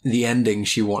 the ending,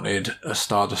 she wanted a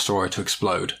Star Destroyer to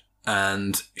explode,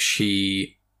 and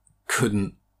she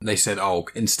couldn't. They said, oh,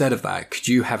 instead of that, could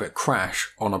you have it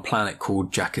crash on a planet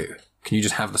called Jakku? Can you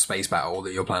just have the space battle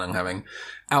that you're planning on having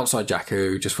outside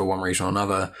Jakku, just for one reason or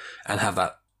another, and have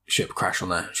that ship crash on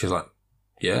there? She was like,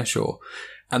 yeah, sure.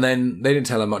 And then they didn't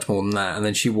tell her much more than that, and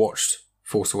then she watched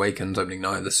Force Awakens opening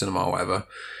night at the cinema or whatever,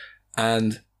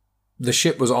 and the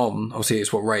ship was on. Obviously,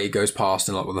 it's what Rey goes past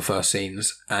in like one of the first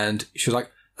scenes, and she was like,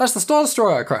 that's the Star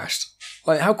Destroyer I crashed.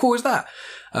 Like, how cool is that?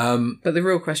 But the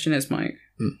real question is, Mike,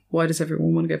 why does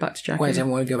everyone want to go back to Jakku? Why does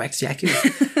everyone want to go back to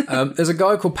Jakku? There's a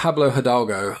guy called Pablo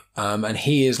Hidalgo, and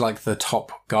he is like the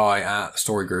top guy at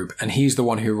Story Group, and he's the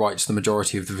one who writes the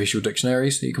majority of the visual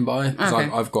dictionaries that you can buy. Because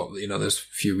Okay. I've got, there's a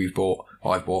few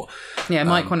I've bought. Yeah,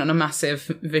 Mike went on a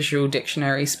massive visual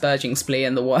dictionary spurging spree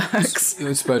in the works. It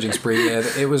was Spurging Spree,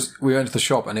 yeah. We went to the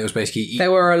shop, and it was basically...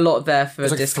 There were a lot there for It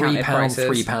was like discounted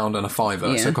prices. £3, and a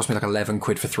fiver. Yeah. So it cost me like 11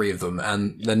 quid for 3 of them.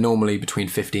 And they're normally between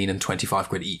 15 and 25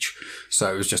 quid each.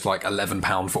 So it was just like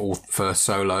 £11 for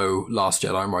Solo, Last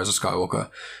Jedi, and Rise of Skywalker.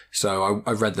 So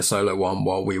I read the Solo one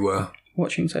while we were...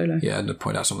 Watching Solo. Yeah, and to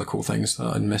point out some of the cool things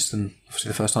that I'd missed in obviously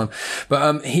the first time.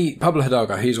 But Pablo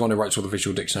Hidalgo, he's the one who writes all the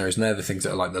visual dictionaries, and they're the things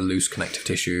that are like the loose connective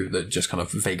tissue, that just kind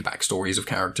of vague backstories of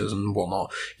characters and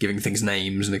whatnot, giving things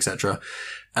names and etc.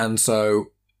 And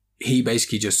so he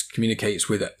basically just communicates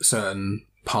with certain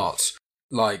parts.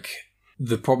 Like,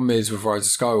 the problem is with Rise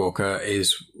of Skywalker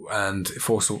and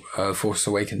Force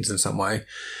Awakens in some way,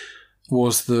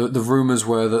 was the rumours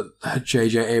were that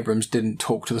J.J. Abrams didn't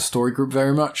talk to the Story Group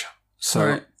very much. So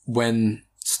Right. when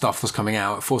stuff was coming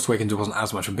out, Force Awakens wasn't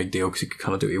as much of a big deal because he could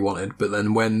kind of do what he wanted. But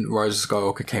then when Rise of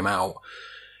Skywalker came out,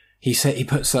 he said he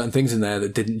put certain things in there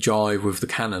that didn't jive with the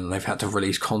canon. They've had to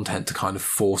release content to kind of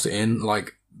force it in.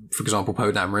 Like, for example,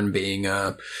 Poe Dameron being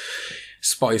a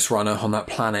spice runner on that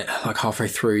planet. Like, halfway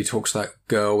through, he talks to that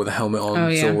girl with a helmet on, Oh,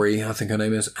 yeah. Zori, I think her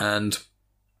name is, and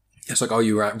it's like, oh,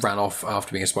 you ran off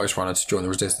after being a spice runner to join the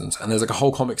Resistance. And there's like a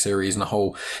whole comic series and a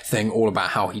whole thing all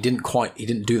about how he didn't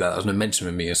do that. There was no mention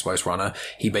of him being a spice runner.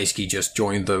 He basically just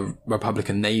joined the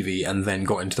Republican Navy and then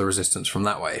got into the Resistance from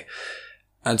that way.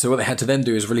 And so what they had to then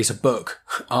do is release a book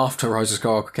after Rise of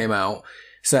Skywalker came out,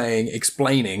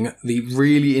 explaining the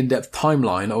really in-depth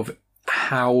timeline of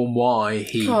how and why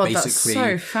he God, that's basically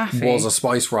so faffy. was a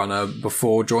spice runner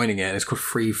before joining it. And it's called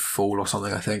Free Fall or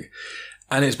something, I think.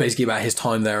 And it's basically about his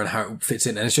time there and how it fits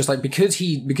in. And it's just like, because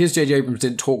J.J. Abrams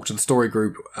didn't talk to the Story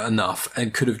Group enough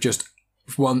and could have just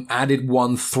added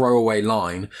one throwaway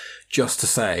line just to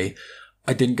say,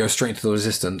 I didn't go straight into the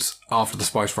Resistance after the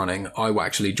spice running. I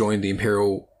actually joined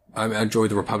I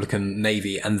joined the Republican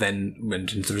Navy and then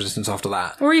went into the Resistance after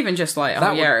that. Or even just like,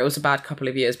 That it was a bad couple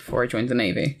of years before I joined the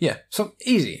Navy. Yeah, so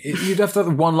easy. You'd have to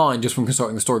have one line just from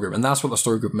consulting the Story Group. And that's what the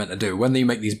Story Group meant to do. When you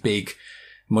make these big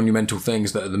monumental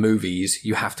things that are the movies,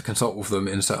 you have to consult with them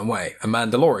in a certain way. And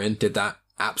Mandalorian did that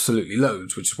absolutely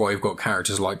loads, which is why you've got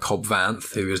characters like Cobb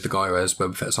Vanth, who is the guy who has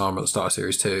Boba Fett's armor at the start of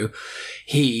Series 2.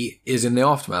 He is in the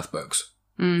Aftermath books.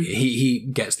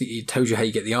 He tells you how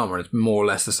you get the armor, and it's more or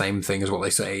less the same thing as what they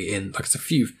say in, like, it's a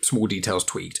few small details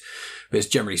tweaked, but it's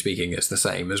generally speaking, it's the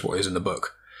same as what is in the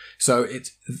book. So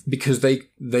it's because they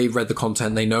read the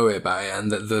content, they know about it,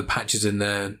 and the patches in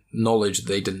their knowledge that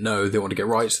they didn't know, they want to get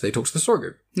right, so they talk to the Story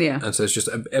Group. Yeah. And so it's just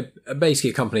basically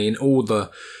a company in all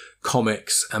the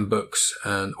comics and books,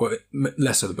 or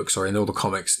less of the books, sorry, in all the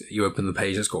comics, you open the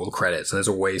page, it's got all the credits, and there's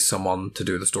always someone to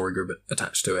do the Story Group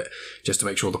attached to it, just to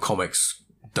make sure the comics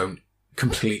don't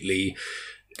completely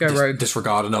Go rogue.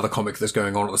 disregard another comic that's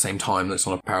going on at the same time that's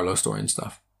on a parallel story and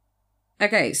stuff.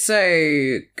 Okay,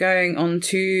 so going on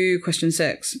to question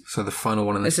 6. So the final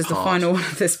one in this This is the part. final one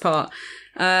of this part.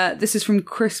 This is from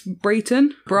Chris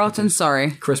Bratton,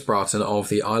 sorry. Chris Bratton of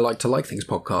the I Like to Like Things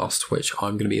podcast, which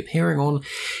I'm going to be appearing on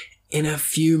in a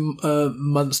few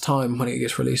months' time when it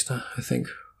gets released. I think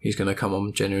he's going to come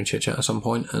on Genuine Chit Chat at some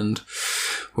point, and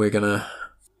we're going to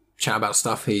chat about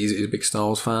stuff. He's a big Star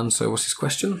Wars fan, so what's his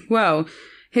question? Well,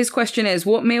 his question is,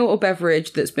 what meal or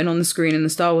beverage that's been on the screen in the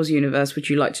Star Wars universe would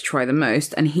you like to try the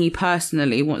most? And he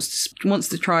personally wants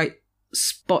to try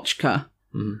spotchka.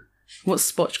 What's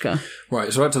spotchka?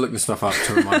 Right, so I had to look this stuff up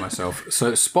to remind myself.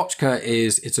 So spotchka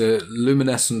it's a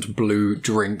luminescent blue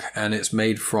drink, and it's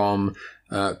made from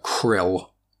krill,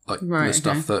 like the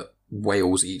stuff that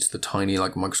whales eat, the tiny,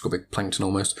 like, microscopic plankton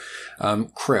almost.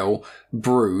 Krill,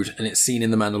 brewed, and it's seen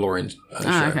in The Mandalorian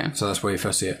show. Okay. So that's where you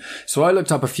first see it. So I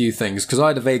looked up a few things, because I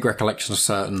had a vague recollection of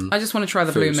certain I just want to try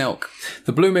the foods. blue milk.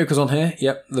 The blue milk is on here.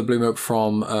 Yep, the blue milk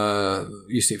from,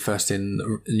 you see it first in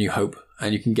New Hope,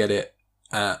 and you can get it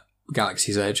at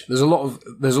Galaxy's Edge. There's a lot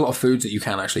of foods that you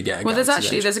can actually get. Well,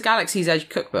 there's a Galaxy's Edge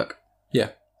cookbook. Yeah,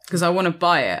 because I want to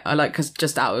buy it. Because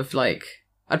just out of like,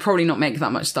 I'd probably not make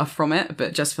that much stuff from it,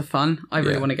 but just for fun, I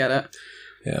really want to get it.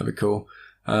 Yeah, that'd be cool.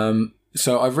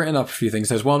 So I've written up a few things.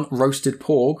 There's one roasted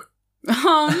porg.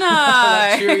 Oh no!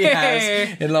 That Chewie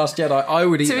has in Last Jedi. I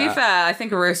would eat that. To be fair, I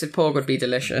think a roasted porg would be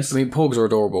delicious. I mean, porgs are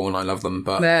adorable and I love them,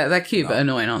 but they're cute but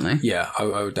annoying, aren't they? Yeah, I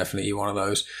would definitely eat one of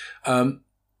those.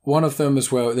 One of them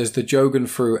as well, there's the Jogan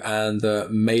fruit and the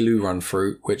Melu Run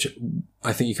fruit, which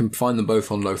I think you can find them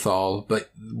both on Lothal,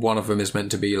 but one of them is meant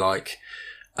to be like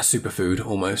a superfood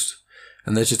almost.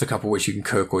 And there's just a couple which you can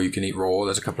cook or you can eat raw.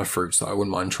 There's a couple of fruits that I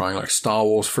wouldn't mind trying, like Star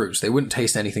Wars fruits. They wouldn't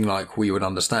taste anything like we would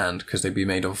understand because they'd be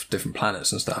made of different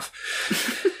planets and stuff.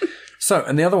 So,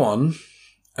 and the other one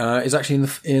is actually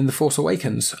in the Force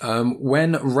Awakens.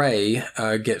 When Rey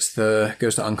goes to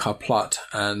Unkar Plutt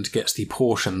and gets the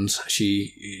portions,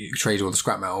 she trades all the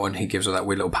scrap metal and he gives her that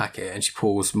weird little packet and she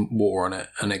pours water on it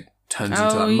and it turns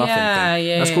into that muffin thing.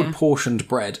 Yeah, That's called portioned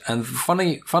bread. And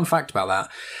fun fact about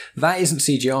that isn't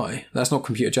CGI. That's not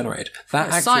computer generated.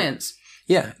 That's science.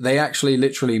 Yeah, they actually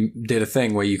literally did a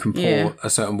thing where you can pour a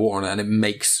certain water on it and it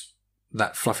makes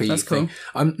that fluffy thing. Cool.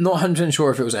 I'm not 100% sure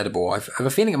if it was edible. I have a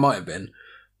feeling it might have been,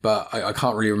 but I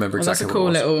can't really remember exactly what it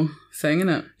was. That's a cool little thing, isn't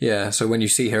it? Yeah, so when you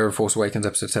see her in Force Awakens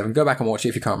episode 7, go back and watch it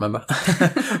if you can't remember.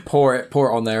 pour it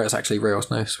on there. It's actually real,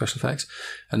 no special effects.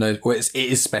 And it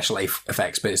is special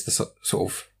effects, but it's the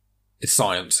sort of, it's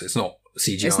science. It's not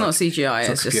CGI. It's not CGI,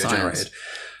 it's just science. Generated.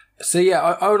 So yeah,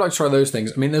 I would like to try those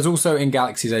things. I mean, there's also in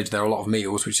Galaxy's Edge, there are a lot of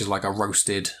meals, which is like a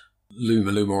roasted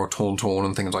luma or tauntaun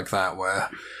and things like that,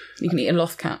 where you can eat a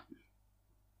lothcat.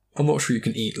 I'm not sure you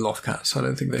can eat lothcats. I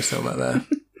don't think they sell that there.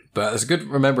 But it's good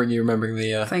remembering the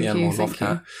animal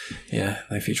lothcat. Yeah,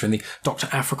 they feature in the Dr.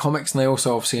 Aphra comics, and they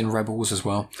also obviously in Rebels as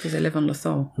well. Because they live on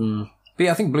Lothal. But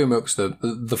yeah, I think Blue Milk's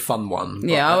the fun one.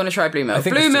 Yeah, I want to try Blue Milk.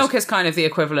 Blue Milk is kind of the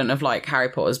equivalent of like Harry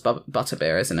Potter's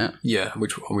butterbeer, isn't it? Yeah,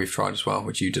 which we've tried as well,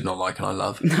 which you did not like and I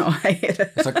love. No, I hate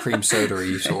it. It's like cream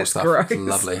soda-y sort of stuff. Gross. It's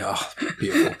lovely. Oh,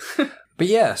 beautiful. But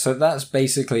yeah, so that's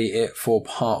basically it for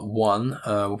part 1.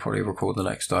 We'll probably record the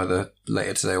next either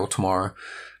later today or tomorrow.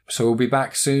 So we'll be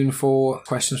back soon for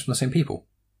questions from the same people.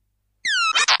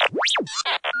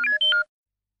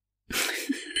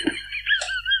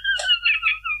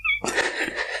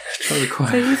 Try to be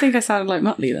quiet. So you think I sounded like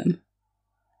Muttley then?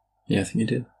 Yeah, I think you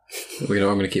did. I'm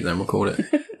going to keep them recording.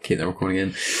 Keep them recording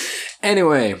in.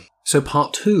 Anyway, so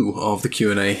part 2 of the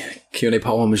Q&A. Q&A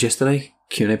part 1 was yesterday.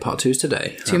 Q&A part 2 is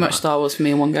today. Too much Star Wars for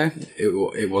me in one go.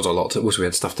 It was a lot. Also, we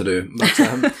had stuff to do.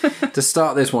 But to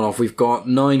start this one off, we've got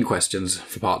 9 questions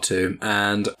for part 2.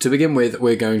 And to begin with,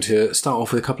 we're going to start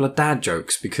off with a couple of dad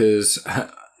jokes because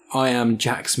I am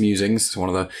Jack's Musings. It's one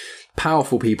of the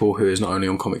powerful people who is not only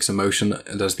on Comics in Motion,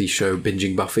 does the show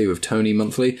Binging Buffy with Tony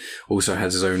monthly, also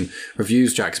has his own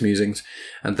reviews, Jack's Musings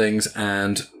and things,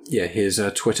 and yeah, his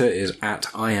Twitter is at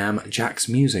I am Jack's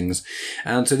Musings.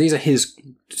 And so these are his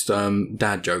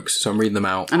dad jokes, so I'm reading them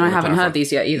out. And I haven't heard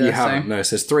these yet either. You haven't? No,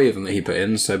 so there's 3 of them that he put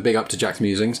in, so big up to Jack's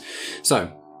Musings.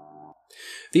 So,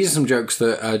 these are some jokes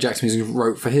that Jack's Musings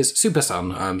wrote for his super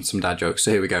son, some dad jokes,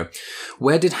 so here we go.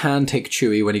 Where did Han take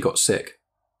Chewie when he got sick?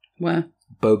 Where?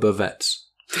 Boba Vett's.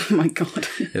 Oh my god.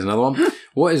 Here's another one.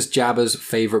 What is Jabba's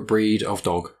favourite breed of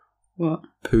dog? What?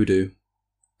 Poodoo.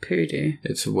 Poodoo.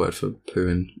 It's a word for poo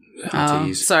and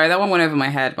Huttese. Sorry, that one went over my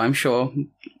head, but I'm sure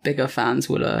bigger fans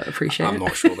will appreciate it. I'm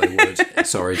not sure they would.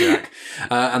 Sorry, Jack.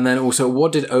 And then also,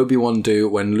 what did Obi-Wan do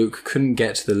when Luke couldn't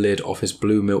get the lid off his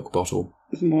blue milk bottle?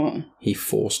 What? He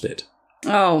forced it.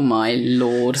 Oh my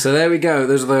lord. So there we go.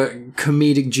 Those are the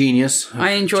comedic genius.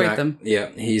 I enjoyed Jack. them.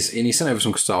 Yeah, he sent over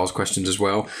some Star Wars questions as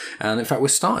well. And in fact, we're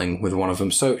starting with one of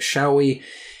them. So shall we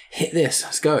hit this?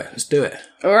 Let's go. Let's do it.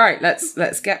 All right,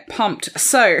 let's get pumped.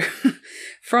 So,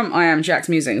 from I Am Jack's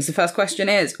Musings, the first question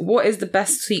is, what is the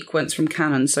best sequence from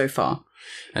canon so far?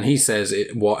 And he says,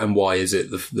 why is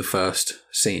it the first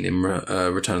scene in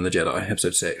Return of the Jedi,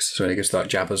 episode 6? So when he goes to like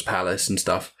Jabba's palace and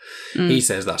stuff, he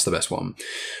says that's the best one.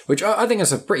 Which I think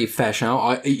is a pretty fair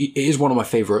shout. It is one of my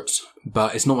favourites,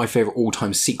 but it's not my favourite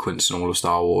all-time sequence in all of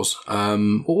Star Wars.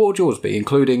 What would yours be,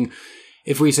 including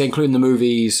the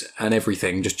movies and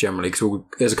everything, just generally, because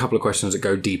there's a couple of questions that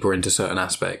go deeper into certain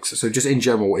aspects. So just in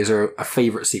general, is there a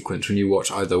favourite sequence when you watch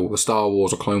either the Star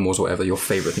Wars or Clone Wars or whatever, your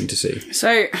favourite thing to see?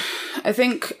 So, I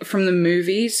think from the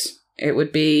movies, it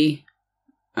would be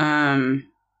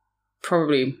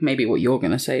probably maybe what you're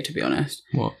going to say, to be honest.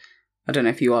 What? I don't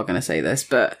know if you are going to say this,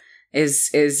 but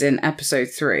is in episode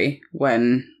 3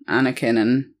 when Anakin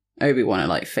and Obi-Wan are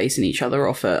like facing each other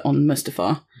off on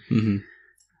Mustafar. Mm-hmm.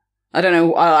 I don't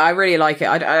know. I really like it.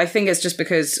 I think it's just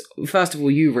because, first of all,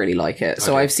 you really like it.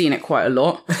 So I've seen it quite a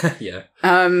lot. Yeah.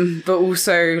 But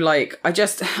also, like,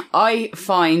 I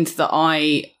find that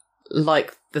I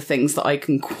like the things that I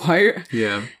can quote.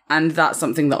 Yeah. And that's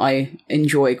something that I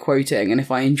enjoy quoting. And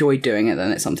if I enjoy doing it,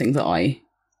 then it's something that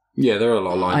Yeah, there are a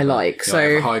lot of lines. I like. Yeah,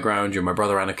 So High Ground, You're My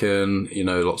Brother Anakin,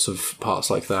 lots of parts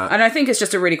like that. And I think it's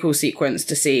just a really cool sequence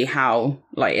to see how,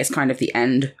 like, it's kind of the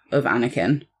end of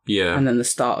Anakin. Yeah. And then the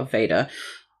start of Vader.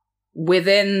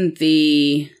 Within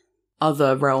the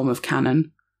other realm of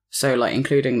canon, so, like,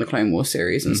 including the Clone Wars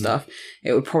series and stuff,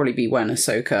 it would probably be when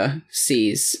Ahsoka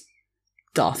sees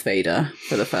Darth Vader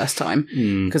for the first time.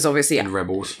 Because obviously... In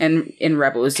Rebels. In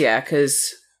Rebels, yeah,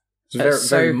 because...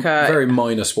 Very, very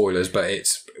minor spoilers, but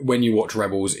it's when you watch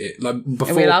Rebels. Before,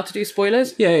 are we allowed to do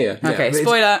spoilers? Yeah. Okay,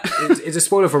 spoiler. It's a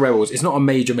spoiler for Rebels. It's not a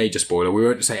major spoiler. We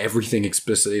won't say everything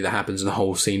explicitly that happens in the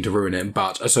whole scene to ruin it,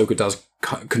 but Ahsoka does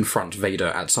confront Vader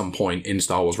at some point in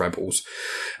Star Wars Rebels.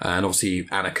 And obviously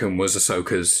Anakin was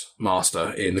Ahsoka's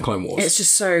master in the Clone Wars. It's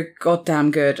just so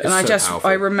goddamn good. And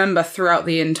I remember throughout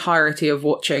the entirety of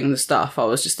watching the stuff, I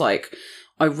was just like...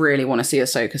 I really want to see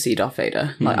Ahsoka see Darth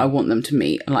Vader. Like, I want them to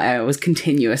meet. Like, I was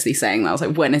continuously saying that. I was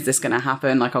like, when is this going to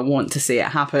happen? Like, I want to see it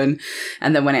happen.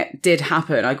 And then when it did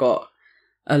happen, I got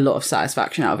a lot of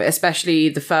satisfaction out of it, especially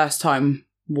the first time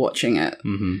watching it.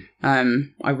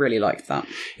 I really liked that.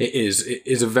 It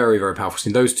is a very, very powerful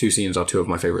scene. Those two scenes are two of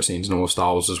my favourite scenes in all of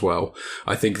Star Wars as well.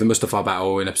 I think the Mustafar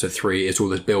battle in episode 3 is all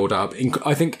this build up.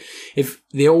 I think if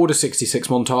the Order 66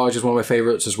 montage is one of my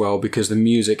favourites as well, because the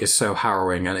music is so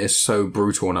harrowing and it's so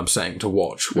brutal and upsetting to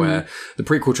watch, where the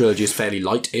prequel trilogy is fairly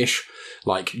light-ish.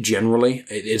 Like, generally,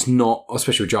 it's not,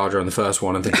 especially with Jar Jar in the first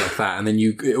one and things like that. And then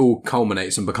it all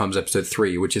culminates and becomes episode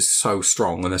 3, which is so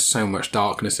strong and there's so much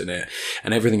darkness in it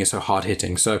and everything is so hard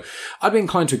hitting. So I'd be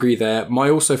inclined to agree there. My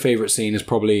also favourite scene is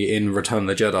probably in Return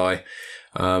of the Jedi,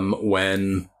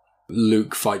 when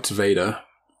Luke fights Vader.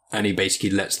 And he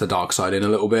basically lets the dark side in a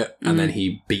little bit. And then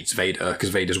he beats Vader because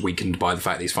Vader's weakened by the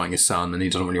fact that he's fighting his son and he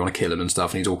doesn't really want to kill him and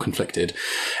stuff. And he's all conflicted.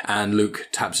 And Luke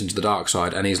taps into the dark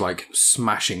side and he's like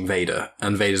smashing Vader.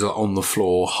 And Vader's on the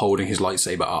floor holding his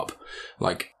lightsaber up,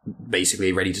 like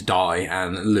basically ready to die.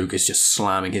 And Luke is just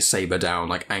slamming his saber down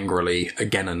like angrily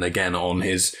again and again on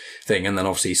his thing. And then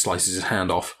obviously he slices his hand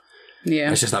off.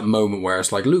 Yeah. It's just that moment where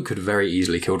it's like Luke could have very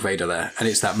easily killed Vader there. And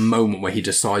it's that moment where he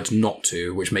decides not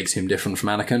to, which makes him different from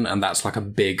Anakin. And that's like a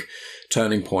big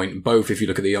turning point, both if you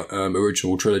look at the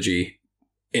original trilogy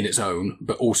in its own,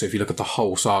 but also if you look at the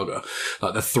whole saga.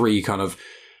 Like the three kind of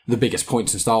the biggest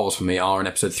points in Star Wars for me are in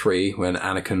episode 3, when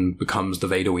Anakin becomes the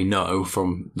Vader we know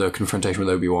from the confrontation with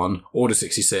Obi-Wan, Order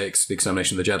 66, the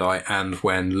extermination of the Jedi, and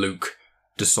when Luke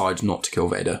decides not to kill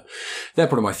Vader. They're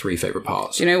probably my 3 favourite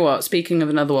parts. Do you know what? Speaking of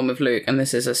another one with Luke, and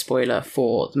this is a spoiler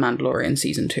for The Mandalorian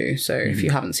Season 2, so if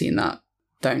you haven't seen that,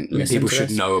 don't listen to this. People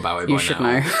should know about it by now. You should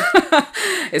know.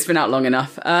 It's been out long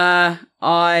enough.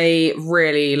 I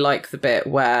really like the bit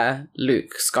where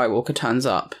Luke Skywalker turns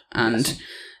up and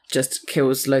just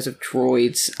kills loads of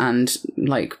droids and,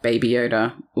 like, Baby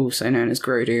Yoda, also known as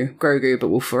Grogu, but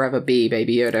will forever be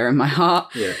Baby Yoda in my heart.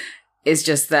 Yeah. Is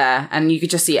just there, and you could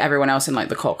just see everyone else in like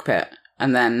the cockpit,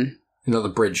 and then the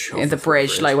bridge, in the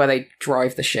bridge, like where they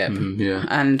drive the ship,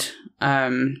 and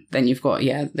then you've got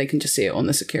they can just see it on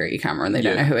the security camera, and they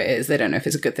don't know who it is, they don't know if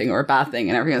it's a good thing or a bad thing,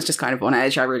 and everyone's just kind of on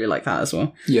edge. I really like that as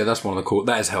well. Yeah, that's one of the cool.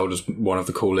 That is held as one of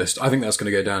the coolest. I think that's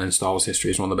going to go down in Star Wars history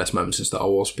as one of the best moments in Star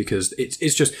Wars, because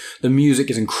it's just the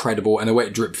music is incredible, and the way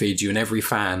it drip feeds you, and every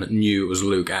fan knew it was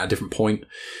Luke at a different point.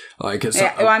 Like,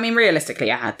 well, I mean,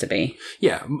 realistically, it had to be.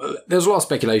 Yeah, there's a lot of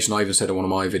speculation. I even said in one of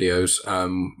my videos,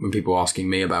 when people were asking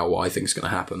me about what I think is going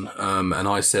to happen, and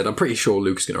I said, I'm pretty sure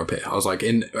Luke's going to appear. I was like,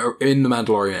 in The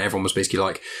Mandalorian, everyone was basically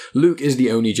like, Luke is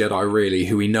the only Jedi, really,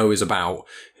 who we know is about,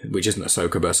 which isn't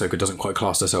Ahsoka, but Ahsoka doesn't quite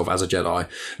class herself as a Jedi.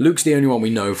 Luke's the only one we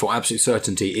know for absolute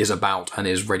certainty is about and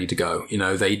is ready to go.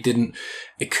 They didn't...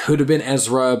 It could have been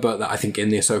Ezra, but I think in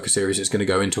the Ahsoka series, it's going to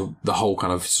go into the whole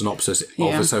kind of synopsis of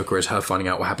Ahsoka as her finding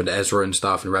out what happened to Ezra and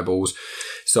stuff and Rebels.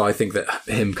 So I think that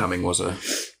him coming was a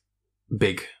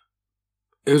big...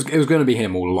 It was going to be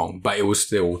him all along, but it was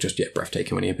still just yet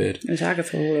breathtaking when he appeared. It was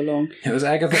Agatha all along. It was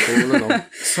Agatha all along.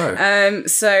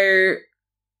 So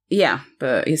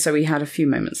we had a few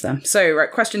moments there. So, right,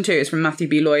 question 2 is from Matthew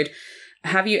B. Lloyd.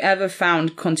 Have you ever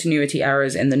found continuity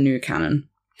errors in the new canon?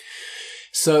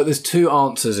 So there's 2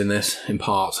 answers in this, in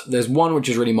part. There's one which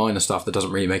is really minor stuff that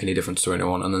doesn't really make any difference to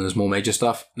anyone, and then there's more major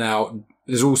stuff. Now,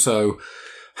 there's also...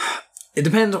 It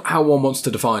depends on how one wants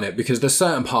to define it, because there's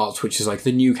certain parts which is like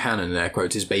the new canon, in air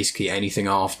quotes, is basically anything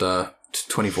after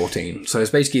 2014. So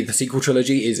it's basically the sequel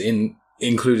trilogy is in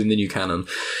including the new canon.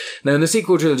 Now, in the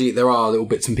sequel trilogy, there are little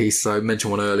bits and pieces. I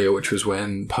mentioned one earlier, which was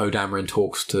when Poe Dameron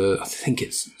talks to, I think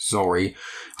it's Zori.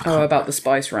 Oh, about the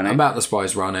spice running. About the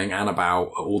spice running and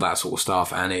about all that sort of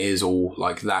stuff. And it is all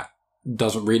like that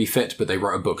doesn't really fit, but they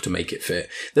wrote a book to make it fit.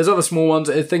 There's other small ones,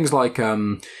 things like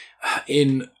in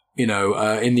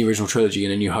the original trilogy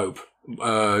in A New Hope,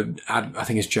 I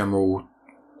think it's General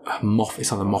Moff.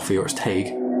 It's either Moffee or it's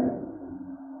Tague.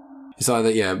 It's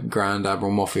either, Grand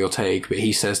Admiral Moffee or Tague, but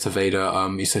he says to Vader,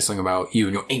 he says something about you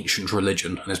and your ancient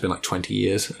religion, and it's been like 20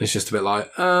 years. And it's just a bit like,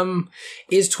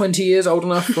 is 20 years old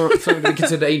enough for something to be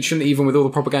considered ancient, even with all the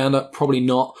propaganda? Probably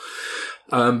not.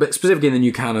 But specifically in the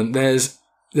new canon, there's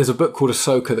a book called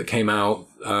Ahsoka that came out,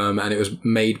 and it was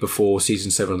made before season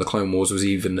 7 of the Clone Wars was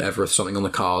even ever something on the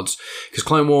cards. Because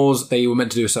Clone Wars, they were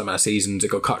meant to do a certain amount of seasons,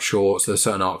 it got cut short, so there's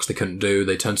certain arcs they couldn't do.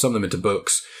 They turned some of them into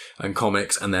books and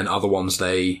comics, and then other ones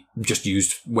they just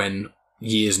used when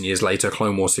years and years later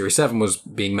Clone Wars Series 7 was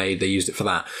being made, they used it for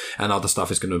that, and other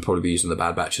stuff is going to probably be used in the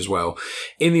Bad Batch as well.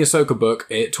 In the Ahsoka book,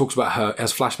 it talks about her,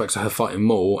 as flashbacks of her fighting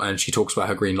Maul, and she talks about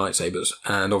her green lightsabers,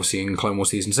 and obviously in Clone Wars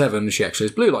Season 7 she actually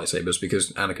has blue lightsabers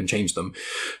because Anakin changed them.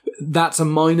 That's a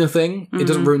minor thing. It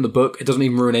doesn't ruin the book, it doesn't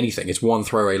even ruin anything, it's one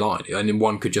throwaway line, and then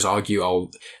one could just argue,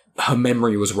 her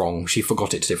memory was wrong. She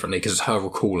forgot it differently because it's her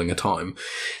recalling a time.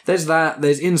 There's that.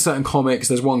 There's in certain comics.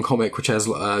 There's one comic which has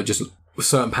just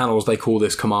certain panels. They call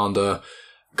this commander.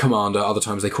 Other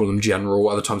times they call them general.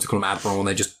 Other times they call them admiral, and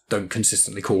they just don't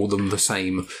consistently call them the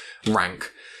same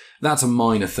rank. That's a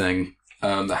minor thing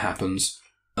that happens.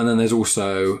 And then there's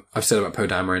also, I've said about Poe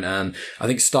Dameron, and I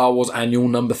think Star Wars Annual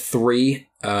number 3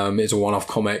 is a one-off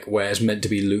comic where it's meant to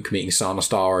be Luke meeting Sana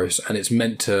Starros, and it's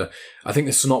meant to, I think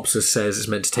the synopsis says it's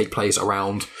meant to take place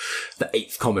around the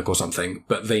 8th comic or something,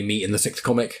 but they meet in the 6th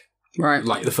comic. Right.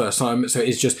 Like the first time. So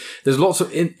it's just, there's lots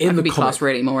of, in that the could be comic, classed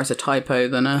really more as a typo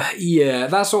than a... Yeah,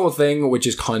 that sort of thing, which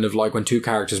is kind of like when two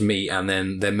characters meet and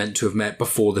then they're meant to have met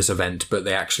before this event, but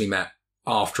they actually met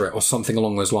after it or something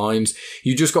along those lines.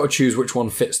 You just got to choose which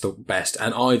one fits the best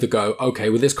and either go,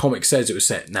 okay, well this comic says it was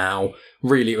set now,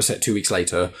 really it was set 2 weeks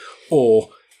later, or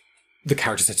the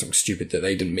character said something stupid that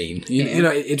they didn't mean. You know,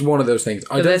 it's one of those things.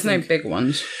 But there's no big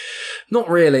ones. Not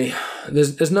really.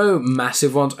 There's no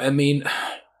massive ones. I mean,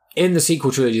 in the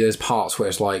sequel trilogy, there's parts where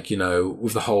it's like, you know,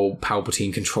 with the whole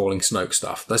Palpatine controlling Snoke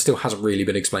stuff, that still hasn't really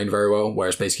been explained very well, where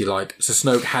it's basically like, so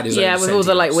Snoke had his own with all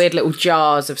the like weird little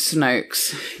jars of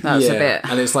Snokes. That's a bit...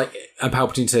 And it's like, and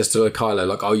Palpatine says to Kylo,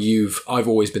 like, I've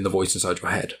always been the voice inside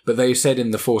your head. But they said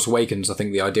in The Force Awakens, I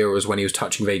think the idea was when he was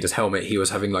touching Vader's helmet, he was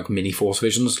having like mini Force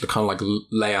visions, kind of like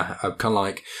Leia, kind of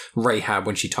like Rey had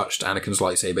when she touched Anakin's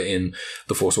lightsaber in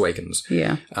The Force Awakens.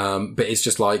 Yeah. But it's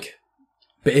just like,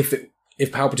 but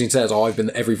if Palpatine says, I've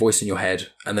been every voice in your head,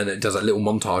 and then it does a little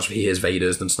montage where he hears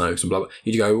Vader's and Snoke's and blah, blah,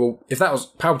 you'd go, well, if that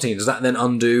was Palpatine, does that then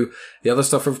undo the other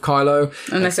stuff of Kylo?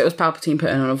 Unless it was Palpatine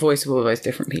putting on a voice of all those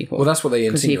different people. Well, that's what they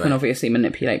insinuate. Because he can obviously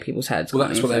manipulate people's heads. Well,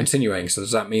 that's what they're insinuating. So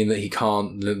does that mean that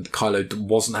Kylo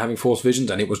wasn't having Force visions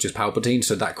and it was just Palpatine?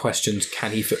 So that questions,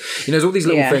 can he fit? You know, there's all these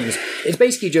little things. It's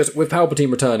basically just with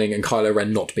Palpatine returning and Kylo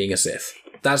Ren not being a Sith.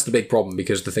 That's the big problem,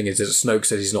 because the thing is Snoke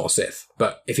says he's not a Sith.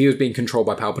 But if he was being controlled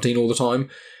by Palpatine all the time,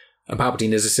 and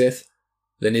Palpatine is a Sith,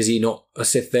 then is he not a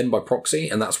Sith then by proxy?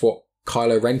 And that's what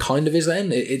Kylo Ren kind of is then?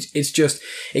 It's just,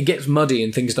 it gets muddy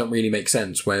and things don't really make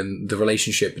sense when the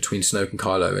relationship between Snoke and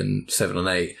Kylo in 7 and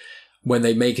 8, when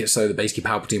they make it so that basically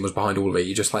Palpatine was behind all of it,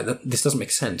 you're just like, this doesn't make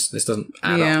sense. This doesn't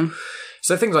add up.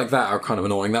 So things like that are kind of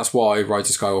annoying. That's why Rise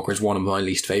of Skywalker is one of my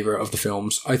least favourite of the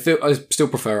films. I still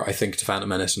prefer it, I think, to Phantom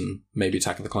Menace and maybe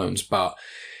Attack of the Clones, but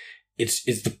it's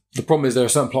the problem is there are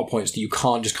certain plot points that you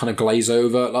can't just kind of glaze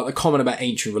over. Like the comment about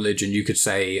ancient religion, you could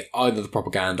say either the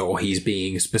propaganda or he's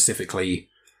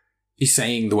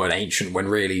saying the word ancient when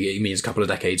really it means a couple of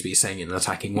decades, but he's saying it in an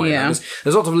attacking way. Yeah.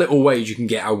 There's lots of little ways you can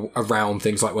get around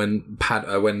things, like when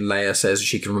Leia says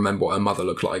she can remember what her mother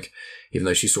looked like, even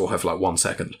though she saw her for like 1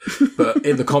 second. But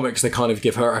in the comics, they kind of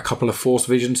give her a couple of Force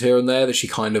visions here and there that she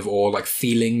kind of, or like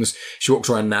feelings. She walks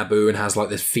around Naboo and has like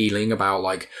this feeling about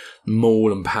like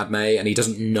Maul and Padme, and she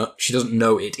doesn't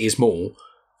know it is Maul.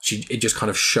 It just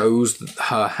kind of shows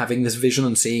her having this vision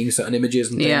and seeing certain images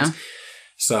and things. Yeah.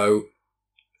 So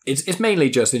it's mainly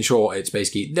just, in short, it's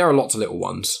basically, there are lots of little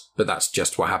ones, but that's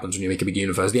just what happens when you make a big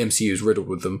universe. The MCU is riddled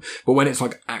with them. But when it's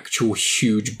like actual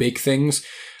huge big things,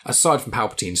 aside from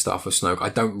Palpatine stuff with Snoke, I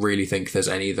don't really think there's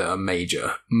any that are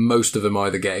major. Most of them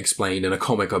either get explained in a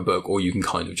comic or book, or you can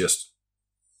kind of just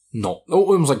not,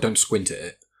 almost like don't squint at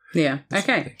it. Yeah,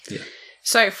 okay. Yeah.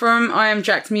 So from I Am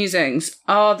Jack's Musings,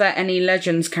 are there any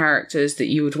Legends characters that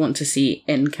you would want to see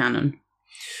in canon?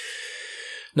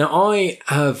 Now, I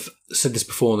have said this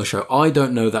before on the show. I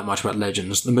don't know that much about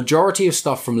Legends. The majority of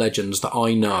stuff from Legends that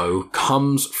I know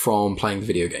comes from playing the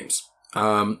video games.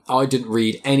 I didn't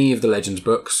read any of the Legends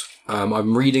books.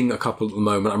 I'm reading a couple at the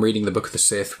moment. I'm reading the Book of the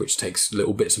Sith, which takes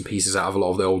little bits and pieces out of a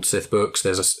lot of the old Sith books.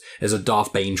 There's a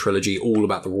Darth Bane trilogy all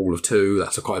about the Rule of Two.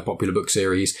 That's a quite popular book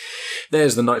series.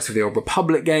 There's the Knights of the Old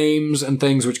Republic games and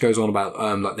things, which goes on about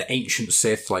like the ancient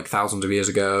Sith, like thousands of years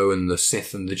ago, and the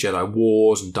Sith and the Jedi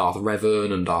Wars, and Darth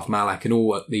Revan and Darth Malak, and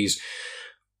all these.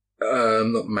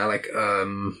 Not Malak. I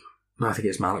think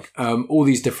it's Malak. All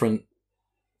these different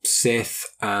Sith,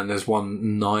 and there's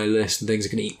one nihilist and things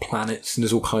that can eat planets, and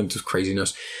there's all kinds of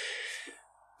craziness.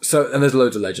 So, and there's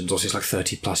loads of Legends. Obviously, it's like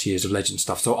 30 plus years of Legend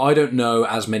stuff. So I don't know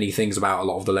as many things about a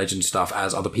lot of the Legend stuff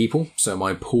as other people. So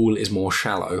my pool is more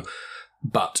shallow.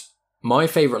 But my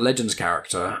favourite Legends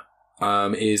character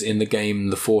is in the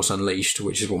game The Force Unleashed,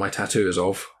 which is what my tattoo is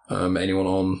of. Anyone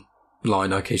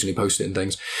online, I occasionally post it and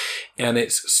things. And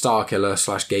it's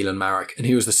Starkiller / Galen Marek. And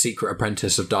he was the secret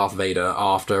apprentice of Darth Vader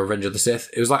after Revenge of the Sith.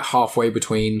 It was like halfway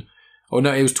between... Oh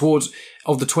no, it was towards...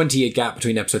 Of the 20-year gap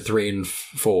between episode 3 and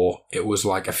 4, it was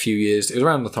like a few years... It was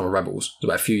around the time of Rebels. It was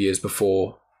about a few years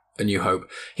before A New Hope.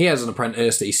 He has an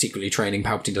apprentice that he's secretly training.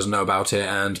 Palpatine doesn't know about it,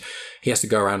 and he has to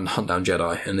go around and hunt down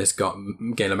Jedi. And this guy,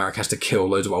 Galen Marek, has to kill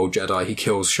loads of old Jedi. He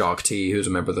kills Shark T, who's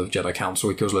a member of the Jedi Council.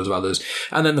 He kills loads of others.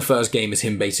 And then the first game is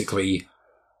him basically...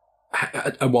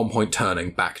 at one point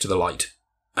turning back to the light,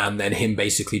 and then him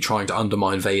basically trying to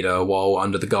undermine Vader while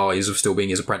under the guise of still being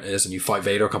his apprentice, and you fight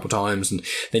Vader a couple times, and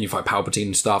then you fight Palpatine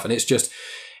and stuff, and it's just,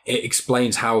 it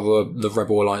explains how the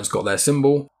Rebel Alliance got their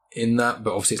symbol in that,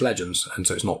 but obviously it's Legends, and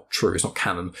so it's not true, it's not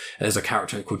canon. There's a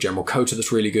character called General Kota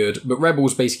that's really good, but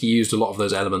Rebels basically used a lot of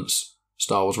those elements.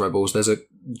 Star Wars Rebels, there's a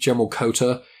General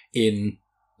Kota in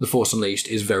The Force Unleashed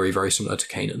is very, very similar to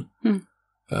Kanan.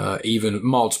 Even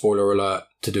mild spoiler alert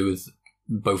to do with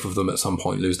both of them at some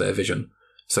point lose their vision.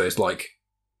 So it's like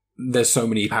there's so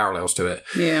many parallels to it.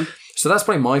 Yeah. So that's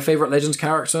probably my favourite Legends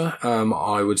character.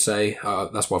 I would say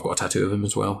that's why I've got a tattoo of him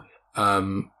as well.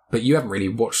 But you haven't really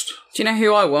watched. Do you know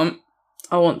who I want?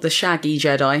 I want the Shaggy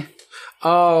Jedi.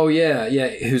 Oh yeah.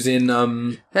 Who's in?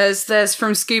 There's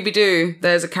from Scooby Doo.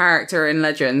 There's a character in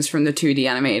Legends from the 2D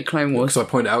animated Clone Wars. Because I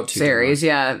pointed out to you series.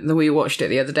 Yeah, we watched it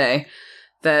the other day.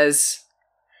 There's.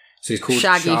 So he's called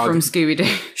Shaggy from Scooby-Doo.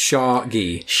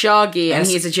 Shaggy, and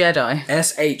he's a Jedi.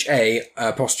 SHA''A''Gi.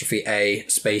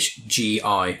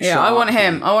 Yeah, I want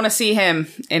him. I want to see him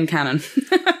in canon.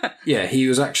 Yeah, he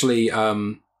was actually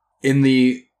in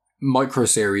the micro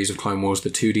series of Clone Wars,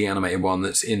 the 2D animated one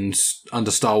that's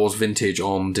under Star Wars Vintage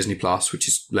on Disney Plus, which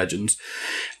is Legends.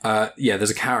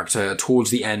 There's a character towards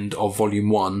the end of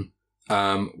Volume 1,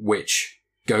 which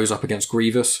goes up against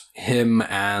Grievous. Him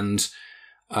and...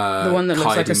 the one that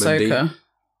looks like Ahsoka.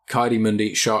 Kaidi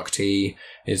Mundi, Shark T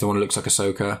is the one who looks like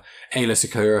Ahsoka. Ayla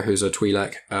Secura, who's a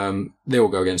Twi'lek. They all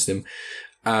go against him.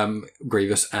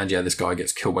 Grievous, and this guy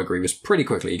gets killed by Grievous pretty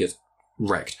quickly. He gets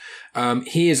wrecked.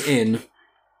 He is in,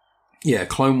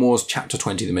 Clone Wars Chapter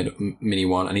 20, the mini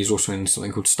one, and he's also in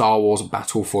something called Star Wars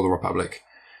Battle for the Republic.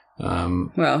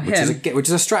 Which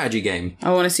is a strategy game.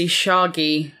 I want to see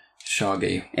Shaggy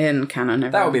in canon.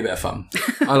 That would be a bit of fun.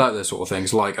 I like those sort of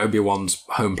things. Like Obi-Wan's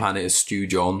home planet is Stew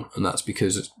John, and that's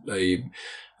because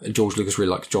George Lucas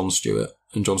really liked Jon Stewart,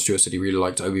 and Jon Stewart said he really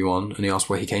liked Obi-Wan, and he asked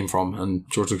where he came from, and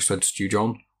George Lucas said Stew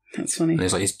John. That's funny. And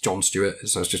he's like, it's Jon Stewart.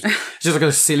 So it's just like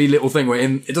a silly little thing where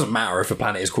it doesn't matter if a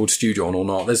planet is called Stew John or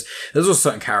not. There's also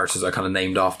certain characters that are kind of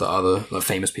named after other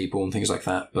famous people and things like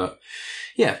that. But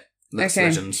yeah. That's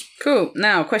Legends. Cool.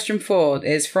 Now, question 4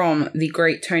 is from the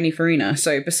great Tony Farina.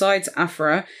 So, besides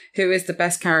Aphra, who is the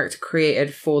best character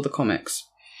created for the comics?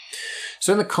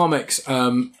 So in the comics,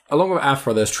 along with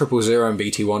Aphra, there's 000 and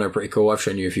BT-1 are pretty cool. I've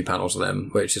shown you a few panels of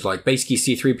them, which is like basically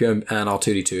C-3PO and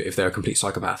R2-D2 if they're complete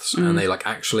psychopaths and they like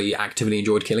actually actively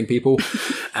enjoyed killing people.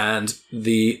 And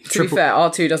the to be fair,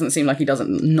 R2 doesn't seem like he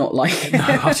doesn't not like it. No,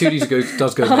 R2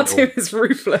 does go R2 mental. is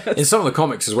ruthless. In some of the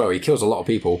comics as well, he kills a lot of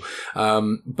people.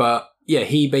 But yeah,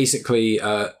 he basically,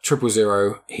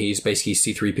 000, he's basically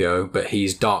C-3PO, but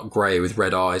he's dark grey with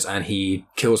red eyes, and he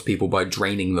kills people by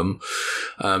draining them.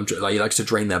 He likes to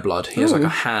drain their blood. He has like a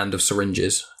hand of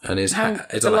syringes, and his other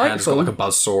hand's got like a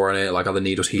buzzsaw on it, like other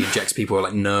needles. He injects people with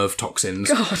like nerve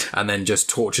toxins, and then just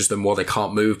tortures them while they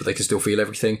can't move, but they can still feel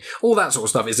everything. All that sort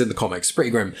of stuff is in the comics. Pretty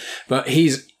grim. But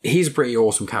he's a pretty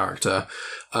awesome character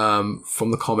from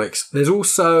the comics. There's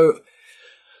also...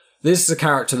 This is a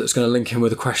character that's going to link in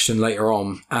with a question later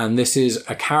on, and this is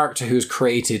a character who's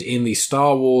created in the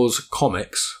Star Wars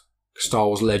comics, Star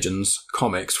Wars Legends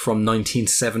comics from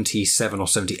 1977 or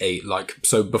 78,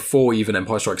 so before even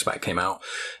Empire Strikes Back came out.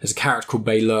 There's a character called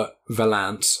Baylor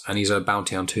Valance, and he's a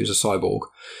bounty hunter who's a cyborg.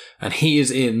 And he is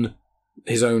in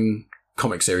his own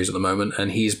comic series at the moment,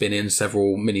 and he's been in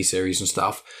several miniseries and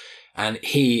stuff. And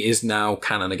he is now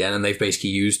canon again, and they've basically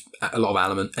used a lot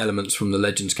of elements from the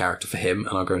Legends character for him,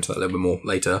 and I'll go into that a little bit more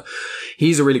later.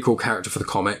 He's a really cool character for the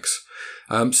comics.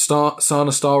 Sana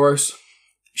Starros,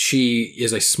 she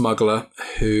is a smuggler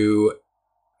who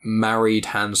married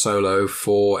Han Solo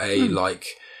for a,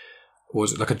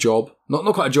 was it like a job? Not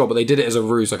quite a job, but they did it as a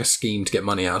ruse, like a scheme to get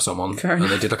money out of someone. And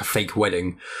they did like a fake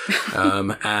wedding.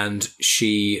 And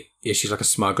she's like a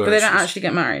smuggler. But they don't actually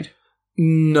get married?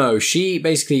 No, she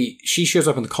shows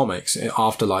up in the comics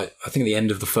after, I think the end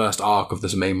of the first arc of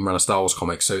this main run of Star Wars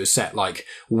comics, so it's set,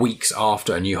 weeks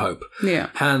after A New Hope. Yeah.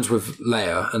 Han's with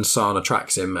Leia, and Sana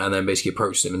tracks him, and then basically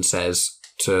approaches him and says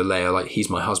to Leia, he's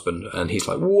my husband, and he's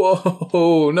like,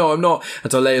 whoa, no, I'm not.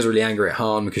 And so Leia's really angry at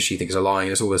Han because she thinks he's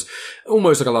lying. It's all this,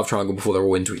 almost like a love triangle before they're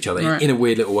all into each other, in a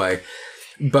weird little way.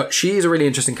 But she is a really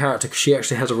interesting character because she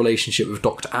actually has a relationship with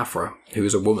Dr. Aphra, who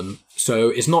is a woman. So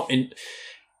it's not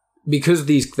because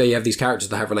they have these characters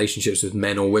that have relationships with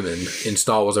men or women. In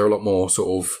Star Wars, they're a lot more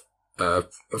sort of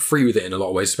free with it in a lot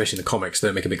of ways, especially in the comics. They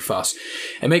don't make a big fuss.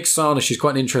 It makes Sana, she's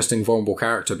quite an interesting, vulnerable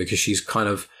character because she's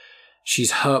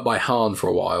hurt by Han for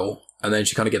a while, and then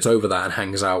she kind of gets over that and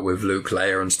hangs out with Luke,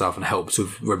 Leia and stuff and helps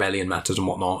with rebellion matters and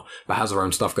whatnot, but has her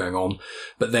own stuff going on.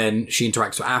 But then she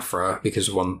interacts with Aphra because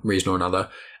of one reason or another.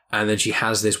 And then she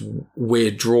has this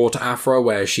weird draw to Aphra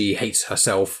where she hates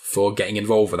herself for getting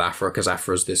involved with Aphra because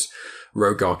Aphra's this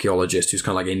rogue archaeologist who's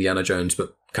kind of like Indiana Jones,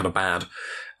 but kind of bad,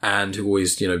 and who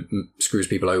always, screws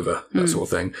people over, that sort of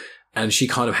thing. And she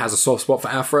kind of has a soft spot for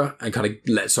Aphra and kind of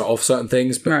lets her off certain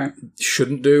things, but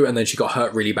shouldn't do. And then she got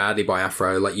hurt really badly by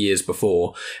Aphra years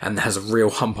before and has a real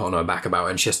hump on her back about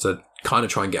it. And she has to kind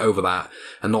of try and get over that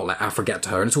and not let Aphra get to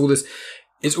her. And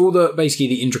it's all basically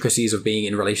the intricacies of being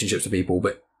in relationships with people,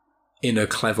 but in a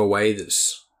clever way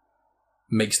that's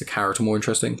makes the character more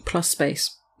interesting. Plus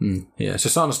space. Yeah. So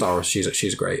Sana Starros,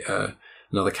 she's great.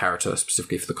 Another character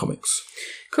specifically for the comics.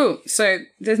 Cool. So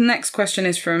the next question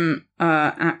is from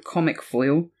at Comic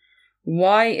Foil.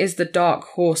 Why is the Dark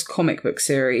Horse comic book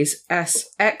series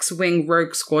X-Wing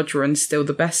Rogue Squadron still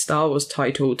the best Star Wars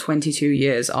title 22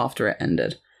 years after it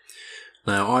ended?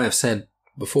 Now, I have said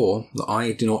before that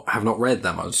I have not read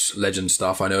that much Legends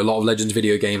stuff. I know a lot of Legends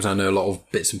video games. I know a lot of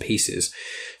bits and pieces.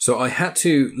 So I had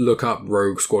to look up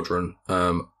Rogue Squadron,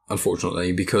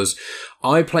 unfortunately, because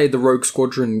I played the Rogue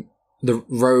Squadron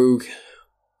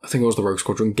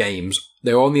games.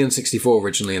 They were on the N64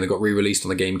 originally, and they got re-released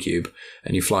on the GameCube,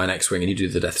 and you fly an X-Wing and you do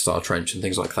the Death Star Trench and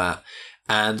things like that.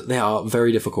 And they are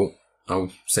very difficult,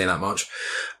 I'll say that much.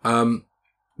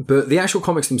 But the actual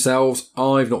comics themselves,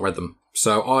 I've not read them,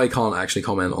 so I can't actually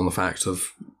comment on the fact of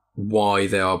why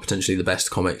they are potentially the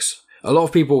best comics. A lot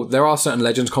of people, there are certain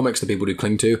Legends comics that people do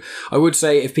cling to. I would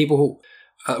say if people,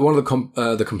 one of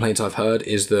the complaints I've heard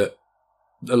is that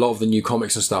a lot of the new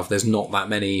comics and stuff, there's not that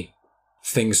many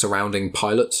things surrounding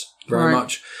pilots very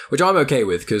much, which I'm okay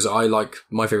with because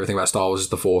my favorite thing about Star Wars is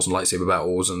the Force and lightsaber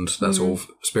battles and that sort of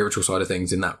spiritual side of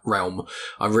things in that realm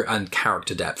and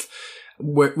character depth.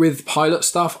 With pilot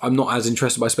stuff, I'm not as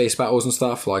interested by space battles and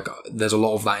stuff. There's a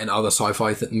lot of that in other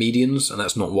sci-fi mediums, and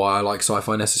that's not why I like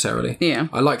sci-fi necessarily. Yeah,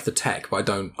 I like the tech, but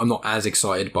I'm not as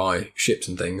excited by ships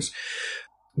and things.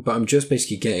 But I'm just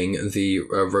basically getting the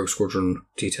Rogue Squadron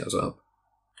details up.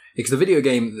 Because the video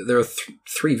game, there are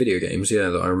three video games,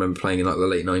 that I remember playing in the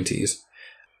late 90s.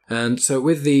 And so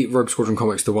with the Rogue Squadron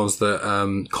comics, the ones that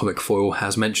Comic Foil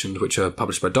has mentioned, which are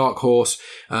published by Dark Horse,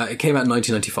 it came out in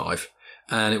 1995.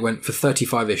 And it went for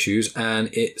 35 issues, and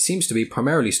it seems to be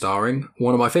primarily starring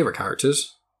one of my favourite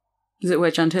characters. Is it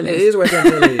Wedge Antilles? It is Wedge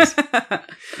Antilles.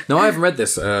 No, I haven't read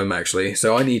this, actually,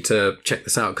 so I need to check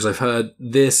this out, because I've heard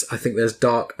this. I think there's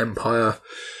Dark Empire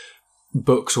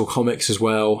books or comics as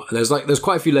well. And there's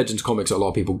quite a few Legends comics that a lot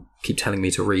of people keep telling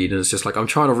me to read, and it's just I'm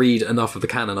trying to read enough of the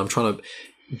canon. I'm trying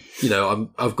to,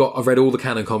 I've read all the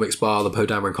canon comics bar the Poe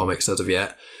Dameron comics as of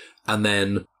yet, and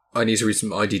then I need to read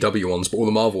some IDW ones, but all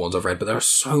the Marvel ones I've read. But there are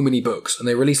so many books, and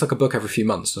they release a book every few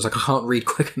months. And it's I can't read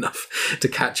quick enough to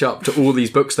catch up to all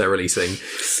these books they're releasing.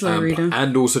 Slow reader.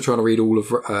 And also trying to read all of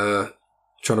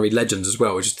trying to read Legends as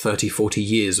well, which is 30, 40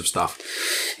 years of stuff.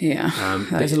 Yeah,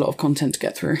 there's a lot of content to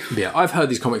get through. Yeah, I've heard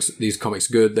these comics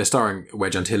are good. They're starring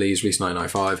Wedge Antilles, released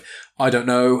 1995. I don't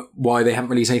know why they haven't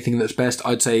released anything that's best.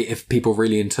 I'd say if people are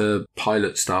really into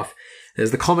pilot stuff,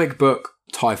 there's the comic book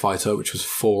TIE Fighter, which was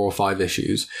 4 or 5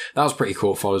 issues. That was pretty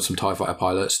cool. It followed some TIE Fighter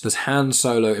pilots. There's Han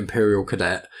Solo Imperial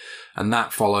Cadet, and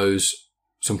that follows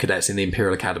some cadets in the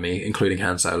Imperial Academy, including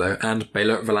Han Solo, and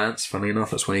Baylor Valance, funnily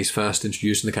enough. That's when he's first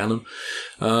introduced in the canon.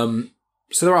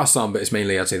 So there are some, but it's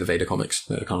mainly, I'd say, the Vader comics.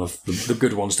 They're kind of the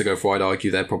good ones to go for. I'd argue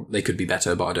they could be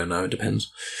better, but I don't know. It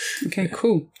depends. Okay,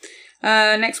 cool.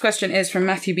 Next question is from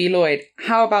Matthew B. Lloyd.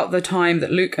 How about the time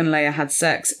that Luke and Leia had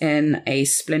sex in a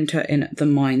splinter in the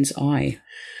mind's eye?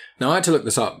 Now, I had to look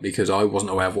this up because I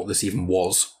wasn't aware of what this even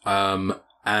was. And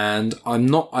I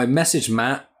messaged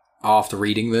Matt after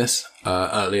reading this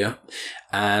earlier,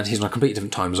 and he's on a completely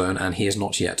different time zone, and he has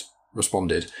not yet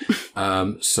responded.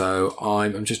 So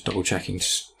I'm just double checking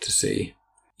to see.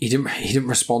 He didn't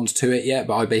respond to it yet,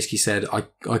 but I basically said I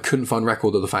couldn't find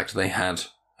record of the fact that they had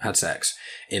sex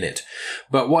in it.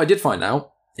 But what I did find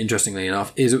out, interestingly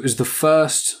enough, is it was the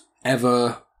first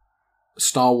ever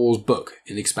Star Wars book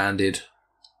in the expanded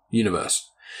universe.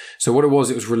 So what it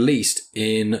was released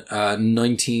in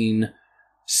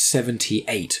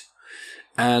 1978.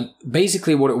 And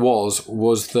basically what it was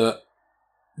that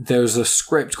there was a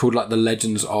script called like The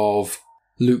Legends of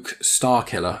Luke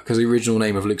Starkiller, because the original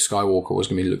name of Luke Skywalker was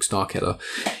going to be Luke Starkiller.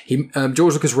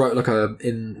 George Lucas wrote in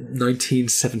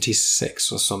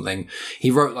 1976 or something. He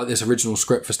wrote like this original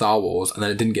script for Star Wars, and then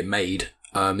it didn't get made.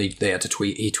 They had to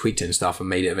tweak. He tweaked it and stuff and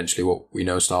made it eventually what we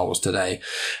know Star Wars today.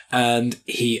 And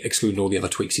he excluded all the other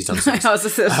tweaks he's done since. I was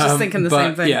just thinking the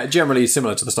same thing. Yeah, generally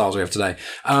similar to the Star Wars we have today.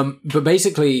 But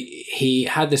basically, he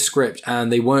had this script, and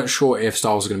they weren't sure if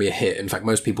Star Wars was going to be a hit. In fact,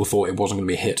 most people thought it wasn't going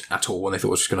to be a hit at all, and they thought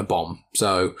it was just going to bomb.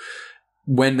 So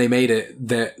when they made it,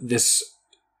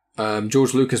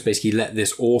 George Lucas basically let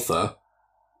this author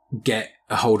get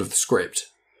a hold of the script.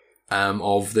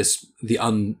 Of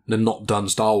the not done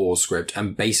Star Wars script,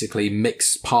 and basically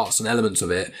mix parts and elements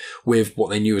of it with what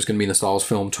they knew was going to be in the Star Wars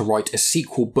film to write a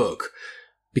sequel book,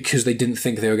 because they didn't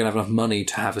think they were going to have enough money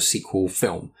to have a sequel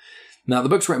film. Now, the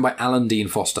book's written by Alan Dean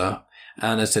Foster,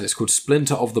 and as I said, it's called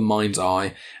Splinter of the Mind's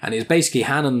Eye, and it's basically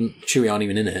Han and Chewie aren't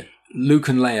even in it. Luke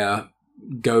and Leia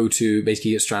go to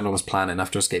basically get stranded on this planet and have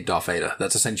to escape Darth Vader.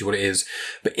 That's essentially what it is.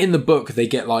 But in the book, they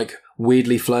get like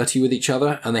weirdly flirty with each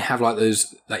other, and they have like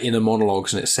those like inner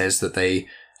monologues, and it says that they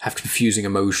have confusing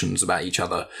emotions about each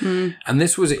other. And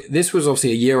this was obviously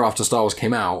a year after Star Wars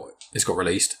came out. This got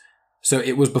released, so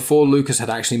it was before Lucas had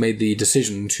actually made the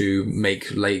decision to make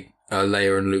Leia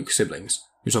and Luke siblings,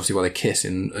 which is obviously why they kiss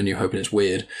in A New Hope, and it's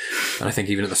weird. And I think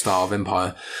even at the start of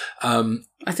Empire,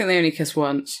 I think they only kiss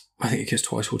once. I think they kissed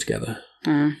twice altogether.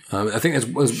 I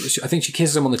think she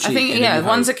kisses him on the cheek. I think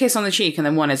one's a kiss on the cheek, and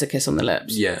then one is a kiss on the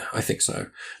lips. Yeah, I think so.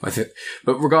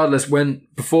 But regardless,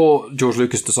 before George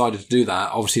Lucas decided to do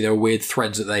that, obviously there were weird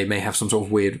threads that they may have some sort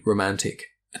of weird romantic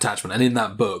attachment. And in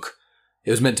that book,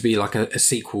 it was meant to be like a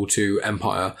sequel to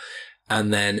Empire,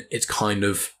 and then it's kind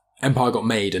of Empire got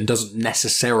made and doesn't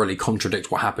necessarily contradict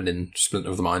what happened in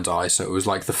Splinter of the Mind's Eye. So it was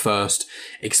like the first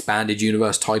expanded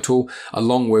universe title,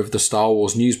 along with the Star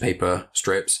Wars newspaper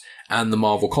strips and the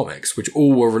Marvel comics, which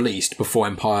all were released before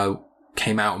Empire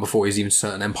came out and before it was even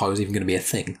certain Empire was even going to be a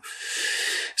thing.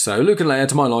 So Luke and Leia,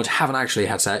 to my knowledge, haven't actually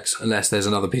had sex, unless there's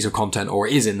another piece of content or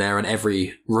it is in there, and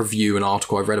every review and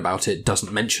article I've read about it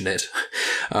doesn't mention it.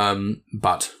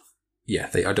 But yeah,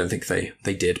 I don't think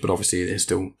they did, but obviously it's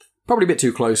still probably a bit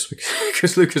too close,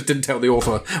 because Lucas didn't tell the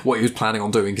author what he was planning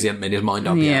on doing because he hadn't made his mind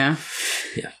up yet.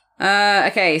 Yeah.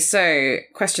 Okay, so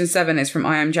question 7 is from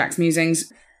I Am Jack's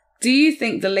Musings. Do you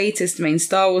think the latest main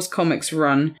Star Wars comics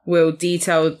run will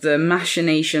detail the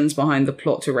machinations behind the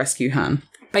plot to rescue Han?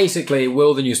 Basically,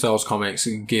 will the new Star Wars comics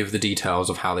give the details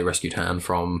of how they rescued Han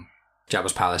from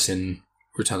Jabba's palace in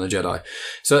Return of the Jedi?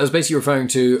 So it's basically referring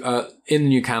to, in the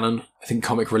new canon, I think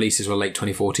comic releases were late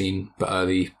 2014, but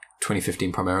early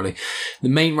 2015 primarily. The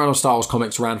main run of Star Wars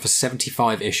comics ran for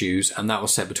 75 issues, and that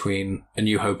was set between A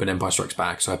New Hope and Empire Strikes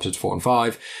Back, so episodes 4 and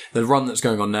 5. The run that's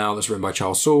going on now, that's written by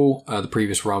Charles Soule, the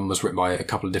previous run was written by a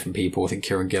couple of different people. I think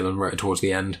Kieran Gillen wrote it towards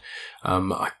the end.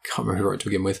 I can't remember who wrote it to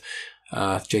begin with.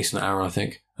 Jason Aaron, I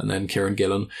think, and then Kieran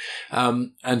Gillen.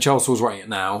 And Charles Soule's writing it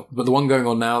now, but the one going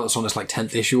on now that's on its like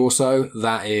 10th issue or so,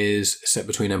 that is set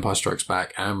between Empire Strikes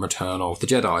Back and Return of the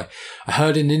Jedi. I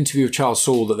heard in an interview with Charles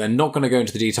Soule that they're not going to go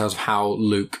into the details of how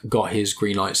Luke got his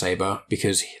green lightsaber,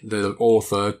 because the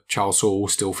author, Charles Soule,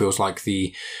 still feels like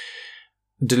the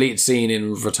deleted scene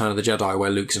in Return of the Jedi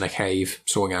where Luke's in a cave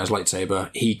sorting out his lightsaber,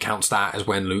 he counts that as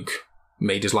when Luke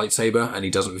made his lightsaber, and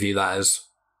he doesn't view that as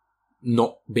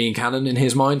not being canon in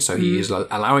his mind, so he is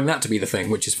allowing that to be the thing,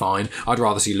 which is fine. I'd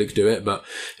rather see Luke do it, but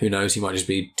who knows, he might just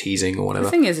be teasing or whatever. The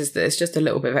thing is that it's just a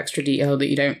little bit of extra detail that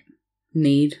you don't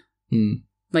need.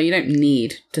 Like, you don't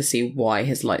need to see why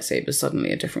his lightsaber's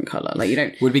suddenly a different color. Like, you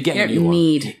don't. We'd be getting you don't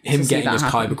need him to see getting that his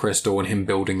happen. kyber crystal and him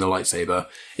building the lightsaber.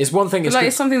 It's one thing. But, like,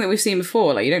 it's something that we've seen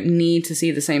before. Like, you don't need to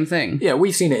see the same thing. Yeah,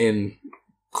 we've seen it in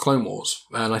Clone Wars,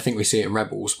 and I think we see it in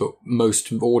Rebels, but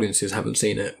most audiences haven't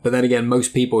seen it. But then again,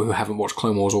 most people who haven't watched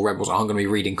Clone Wars or Rebels aren't going to be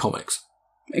reading comics.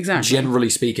 Exactly. Generally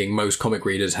speaking, most comic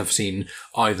readers have seen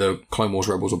either Clone Wars,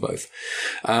 Rebels, or both.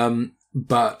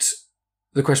 But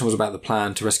the question was about the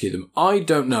plan to rescue them. I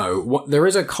don't know. There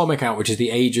is a comic out which is the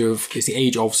Age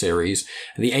of series,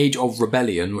 the Age of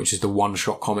Rebellion, which is the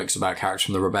one-shot comics about characters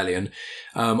from the Rebellion.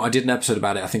 I did an episode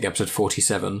about it, I think episode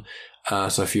 47,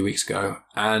 so a few weeks ago.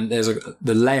 And there's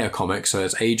the Leia comic, so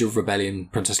it's Age of Rebellion,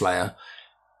 Princess Leia.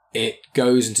 It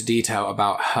goes into detail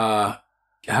about her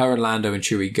and Lando and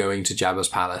Chewie going to Jabba's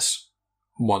palace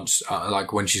once,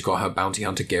 like when she's got her bounty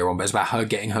hunter gear on, but it's about her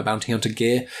getting her bounty hunter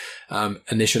gear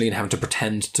initially and having to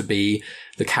pretend to be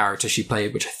the character she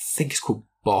played, which I think is called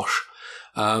Bosch,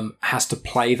 has to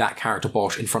play that character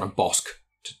Bosch in front of Bosk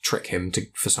to trick him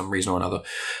for some reason or another.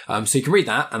 So you can read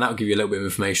that, and that'll give you a little bit of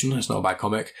information. It's not a bad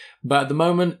comic. But at the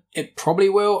moment, it probably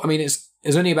will. I mean, it's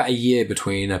only about a year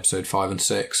between episode 5 and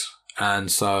 6,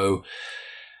 and so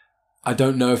I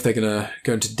don't know if they're going to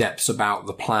go into depths about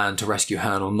the plan to rescue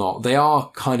Han or not. They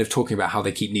are kind of talking about how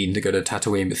they keep needing to go to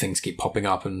Tatooine, but things keep popping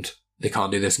up and they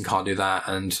can't do this and can't do that.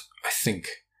 And I think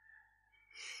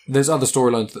there's other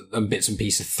storylines and bits and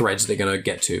pieces, threads they're going to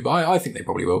get to, but I think they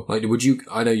probably will. Like,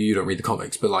 I know you don't read the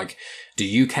comics, but like, do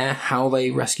you care how they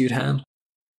rescued Han?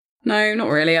 No, not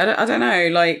really. I don't know.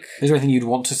 Like, is there anything you'd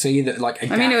want to see that, like,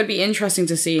 I mean, it would be interesting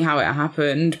to see how it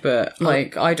happened, but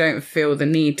like, I don't feel the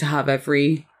need to have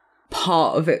every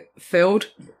part of it filled.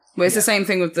 But it's the same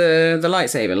thing with the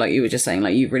lightsaber, like you were just saying,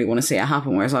 like, you really want to see it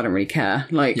happen, whereas I don't really care.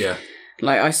 Like,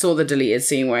 like, I saw the deleted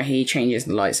scene where he changes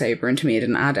the lightsaber, and to me it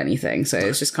didn't add anything, so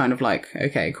it's just kind of like,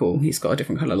 okay, cool, he's got a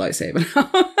different colour lightsaber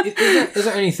now. Is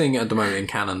there anything at the moment in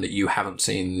canon that you haven't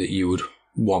seen that you would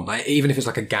want, like, even if it's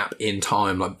like a gap in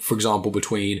time, like, for example,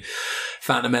 between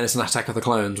Phantom Menace and Attack of the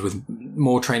Clones with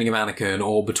more training of Anakin,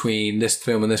 or between this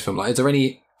film and this film? Like, is there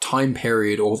any time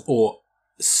period or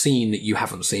scene that you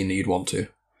haven't seen that you'd want to?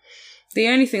 The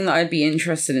only thing that I'd be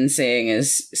interested in seeing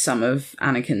is some of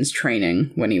Anakin's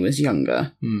training when he was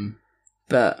younger.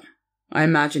 But I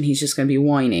imagine he's just going to be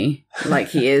whiny, like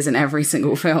he is in every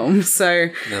single film. So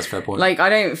that's a fair point. Like, I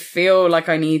don't feel like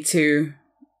I need to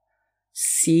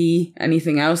see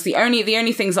anything else. The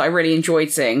only things that I really enjoyed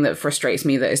seeing that frustrates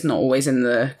me that it's not always in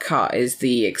the cut is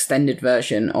the extended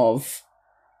version of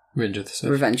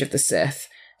Revenge of the Sith.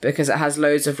 Because it has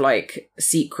loads of, like,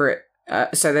 secret...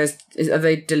 so are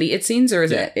they deleted scenes, or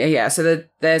is it... Yeah, so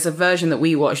there's a version that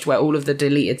we watched where all of the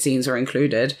deleted scenes are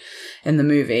included in the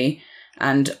movie.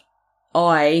 And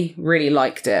I really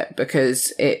liked it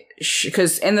because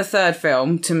because in the third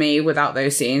film, to me, without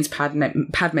those scenes,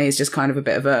 Padme is just kind of a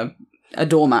bit of a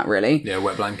doormat, really. Yeah,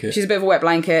 wet blanket. She's a bit of a wet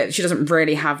blanket. She doesn't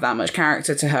really have that much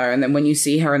character to her. And then when you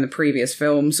see her in the previous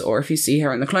films, or if you see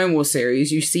her in the Clone Wars series,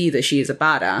 you see that she is a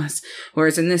badass.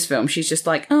 Whereas in this film, she's just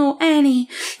like, oh, Annie.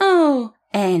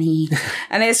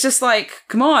 And it's just like,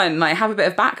 come on, like, have a bit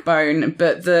of backbone.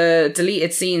 But the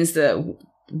deleted scenes that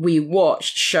we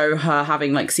watched show her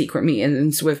having, like, secret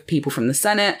meetings with people from the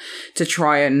Senate to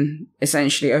try and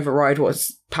essentially override what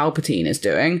Palpatine is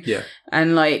doing. Yeah.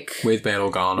 And, like... With Bail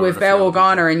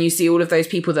Organa. And you see all of those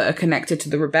people that are connected to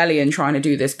the rebellion trying to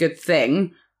do this good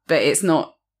thing, but it's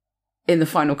not in the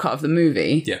final cut of the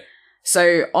movie. Yeah.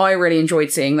 So I really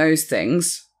enjoyed seeing those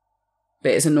things,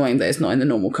 but it's annoying that it's not in the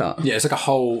normal cut. Yeah, it's like a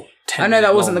whole... I know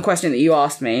that wasn't the question that you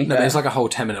asked me. No, but it's like a whole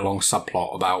 10-minute long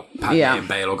subplot about Padme and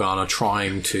Bail Organa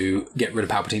trying to get rid of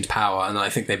Palpatine's power, and I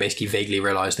think they basically vaguely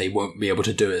realise they won't be able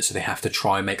to do it, so they have to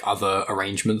try and make other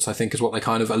arrangements, I think is what they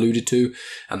kind of alluded to,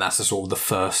 and that's the sort of the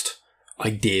first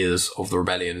ideas of the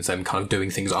rebellion, is them kind of doing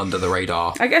things under the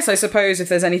radar. I guess I suppose if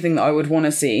there's anything that I would want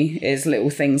to see is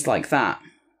little things like that.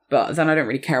 But then I don't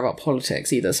really care about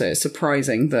politics either, so it's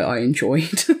surprising that I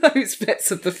enjoyed those bits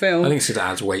of the film. I think it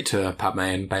adds weight to Padme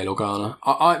and Bail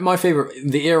Organa. My favourite,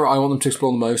 the era I want them to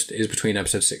explore the most is between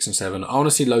episodes 6 and 7. I want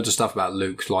to see loads of stuff about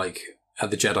Luke, like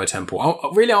at the Jedi Temple. I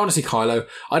want to see Kylo.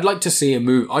 I'd like to see a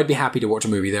movie. I'd be happy to watch a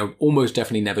movie. They'll almost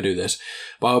definitely never do this,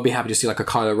 but I would be happy to see like a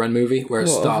Kylo Ren movie where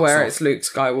it's Luke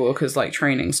Skywalker's like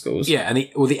training schools. Yeah, and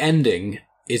the ending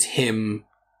is him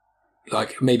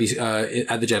like maybe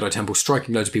at the Jedi Temple,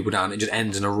 striking loads of people down. It just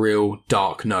ends in a real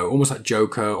dark note, almost like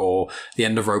Joker or the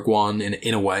end of Rogue One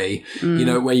in a way. You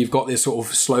know, where you've got this sort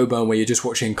of slow burn where you're just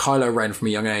watching Kylo Ren from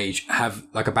a young age have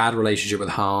like a bad relationship with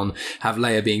Han, have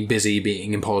Leia being busy,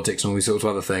 being in politics and all these sorts of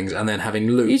other things, and then having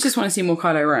Luke. You just want to see more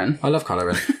Kylo Ren. I love Kylo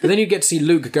Ren. But then you get to see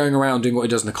Luke going around doing what he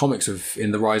does in the comics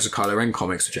in the Rise of Kylo Ren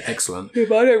comics, which are excellent. Yeah,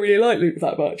 but I don't really like Luke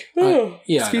that much.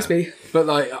 Yeah, excuse me. But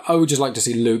like, I would just like to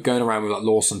see Luke going around with like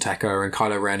Lawson Tekka and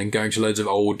Kylo Ren and going to loads of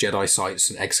old Jedi sites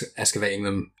and excavating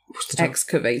them. What's the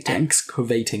term?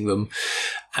 Excavating them,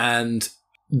 and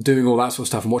doing all that sort of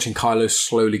stuff, and watching Kylo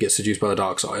slowly get seduced by the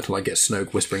dark side, like get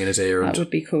Snoke whispering in his ear. That would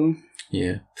be cool.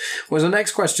 Yeah. What's the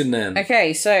next question then?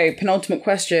 Okay, so penultimate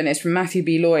question is from Matthew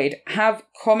B. Lloyd. Have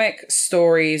comic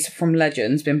stories from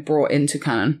Legends been brought into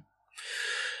canon?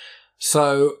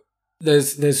 So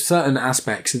there's certain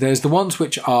aspects. There's the ones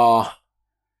which are...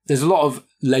 There's a lot of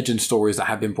legend stories that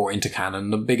have been brought into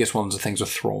canon. The biggest ones are things of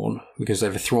Thrawn, because they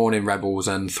have Thrawn in Rebels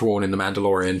and Thrawn in The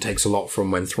Mandalorian takes a lot from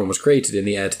when Thrawn was created in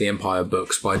the Heir to the Empire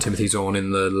books by Timothy Zahn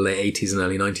in the late 80s and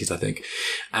early 90s, I think.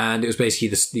 And it was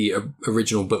basically the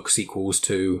original book sequels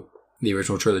to the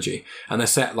original trilogy. And they're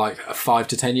set like 5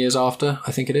 to 10 years after,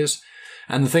 I think it is.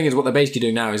 And the thing is, what they're basically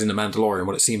doing now is in The Mandalorian,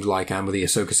 what it seems like, and with the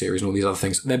Ahsoka series and all these other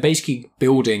things, they're basically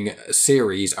building a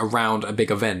series around a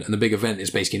big event, and the big event is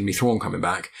basically going to be Thrawn coming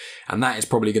back, and that is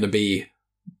probably going to be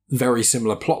very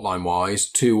similar plotline-wise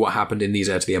to what happened in these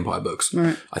Heir to the Empire books.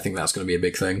 Right. I think that's going to be a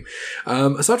big thing.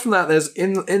 Aside from that, there's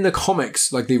in the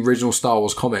comics, like the original Star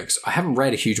Wars comics, I haven't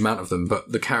read a huge amount of them,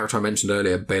 but the character I mentioned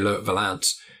earlier, Baylor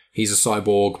Valance, he's a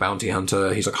cyborg bounty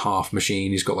hunter, he's like half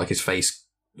machine, he's got like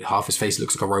half his face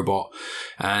looks like a robot,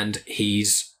 and he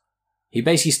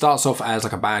basically starts off as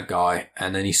like a bad guy,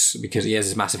 and then because he has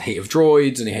this massive hate of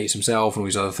droids and he hates himself and all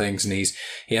these other things, and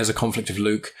he has a conflict with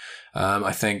Luke,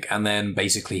 I think, and then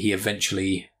basically he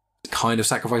eventually kind of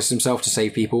sacrifices himself to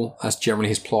save people. That's generally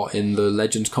his plot in the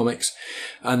Legends comics.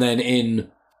 And then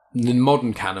in the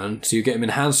modern canon, so you get him in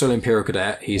Han Solo Imperial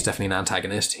Cadet, he's definitely an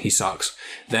antagonist, he sucks.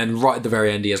 Then right at the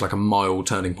very end, he has like a mild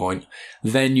turning point.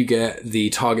 Then you get the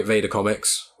Target Vader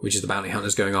comics, which is the bounty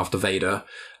hunters going after Vader,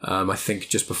 I think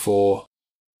just before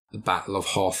the Battle of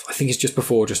Hoth. I think it's just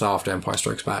before, just after Empire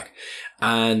Strikes Back.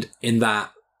 And in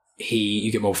that,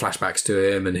 you get more flashbacks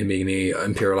to him and him being in the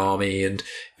Imperial Army and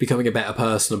becoming a better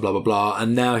person and blah, blah, blah.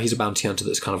 And now he's a bounty hunter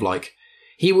that's kind of like,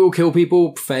 he will kill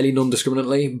people fairly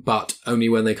non-discriminately, but only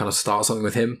when they kind of start something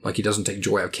with him. Like, he doesn't take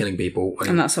joy out of killing people.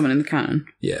 And that's someone in the canon.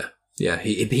 Yeah. Yeah,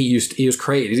 he was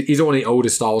created. He's one of the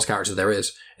oldest Star Wars characters there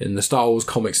is. In the Star Wars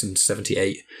comics in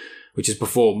 78, which is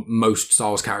before most Star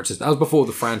Wars characters. That was before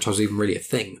the franchise was even really a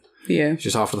thing. Yeah.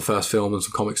 Just after the first film and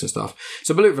some comics and stuff.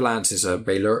 So Baylor Valance is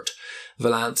Baylor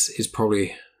Valance is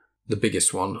probably the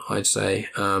biggest one, I'd say.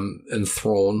 And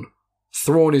Thrawn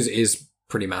is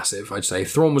pretty massive, I'd say.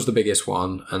 Thrawn was the biggest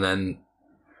one, and then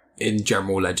in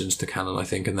general Legends to canon, I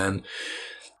think, and then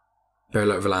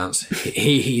Baylor Valance.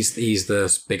 He's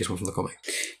the biggest one from the comic.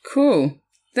 Cool.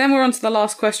 Then we're on to the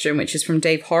last question, which is from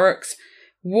Dave Horrocks.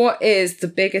 What is the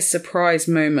biggest surprise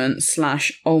moment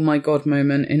 / oh my god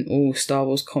moment in all Star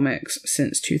Wars comics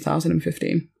since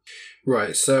 2015?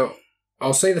 Right, so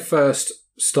I'll say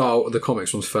the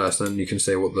comics ones first, and then you can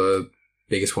say what the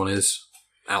biggest one is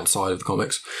outside of the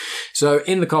comics. So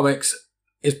in the comics,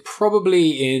 it's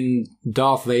probably in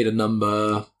Darth Vader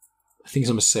number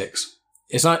 6.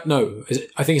 It's like, no,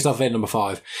 I think it's Darth Vader number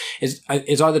 5. It's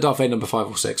either Darth Vader number 5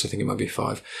 or 6. I think it might be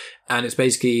 5. And it's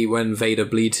basically when Vader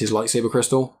bleeds his lightsaber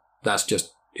crystal. That's just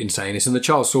insane. It's in the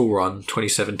Charles Soule run,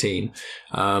 2017,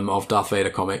 of Darth Vader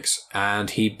comics. And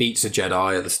he beats a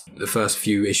Jedi at the first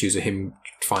few issues of him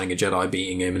finding a Jedi,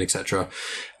 beating him, and etc.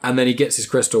 And then he gets his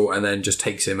crystal and then just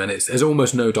takes him. And there's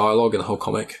almost no dialogue in the whole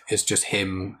comic. It's just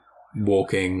him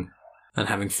walking and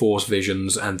having force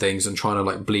visions and things and trying to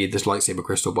like bleed this lightsaber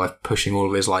crystal by pushing all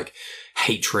of his like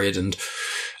hatred and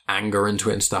anger into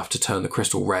it and stuff to turn the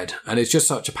crystal red. And it's just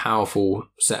such a powerful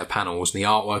set of panels. And the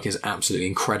artwork is absolutely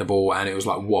incredible. And it was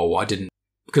like, whoa,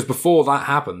 because before that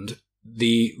happened,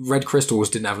 the red crystals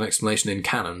didn't have an explanation in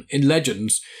canon. In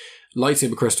Legends,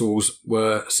 lightsaber crystals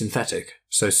were synthetic.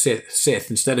 So Sith,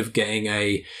 instead of getting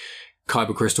a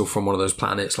kyber crystal from one of those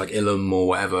planets like Ilum or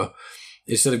whatever,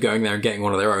 instead of going there and getting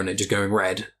one of their own and just going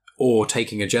red, or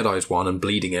taking a Jedi's one and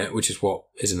bleeding it, which is what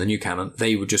is in the new canon,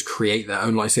 they would just create their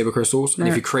own lightsaber crystals. And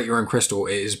if you create your own crystal,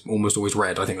 it is almost always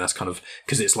red. I think that's kind of,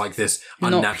 because it's like this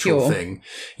unnatural thing.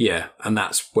 Yeah, and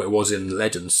that's what it was in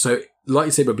Legends. So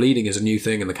lightsaber bleeding is a new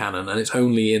thing in the canon, and it's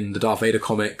only in the Darth Vader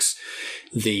comics,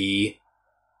 the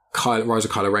Rise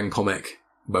of Kylo Ren comic,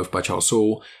 both by Charles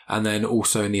Soule. And then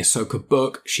also in the Ahsoka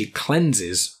book, she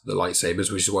cleanses the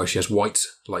lightsabers, which is why she has white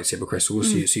lightsaber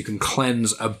crystals. So you can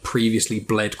cleanse a previously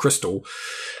bled crystal.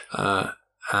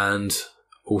 And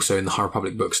also in the High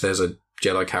Republic books, there's a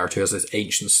Jedi character who has this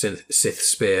ancient Sith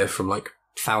spear from like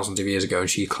thousands of years ago, and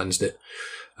she cleansed it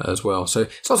as well. So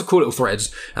it's lots of cool little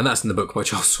threads, and that's in the book by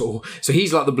Charles Soule. So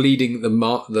he's like the bleeding king.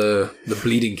 The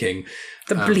bleeding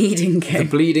king. The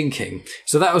bleeding king.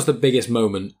 So that was the biggest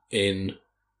moment in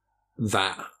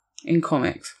that. In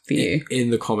comics, for you.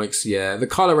 In the comics, yeah. The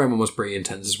Kylo Ren one was pretty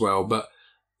intense as well, but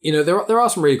you know, there are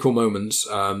some really cool moments.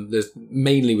 There's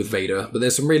mainly with Vader, but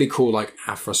there's some really cool like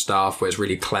Aphra stuff where it's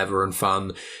really clever and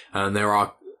fun. And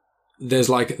there's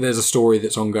a story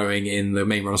that's ongoing in the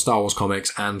main run of Star Wars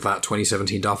comics and that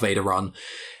 2017 Darth Vader run.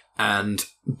 And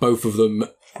both of them,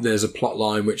 there's a plot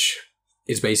line which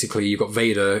is basically you've got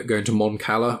Vader going to Mon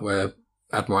Cala, where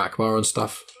Admiral Akbar and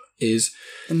stuff is.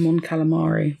 The Mon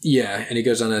Calamari. Yeah, and he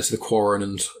goes down there to the Quarren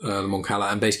and the Mon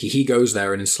Cala, and basically he goes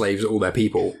there and enslaves all their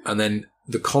people. And then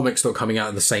the comics that were coming out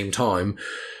at the same time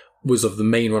was of the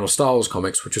main run of Star Wars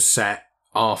comics, which was set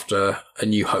after A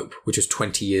New Hope, which is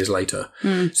 20 years later.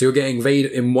 So you're getting Vader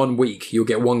in 1 week. You'll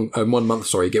get one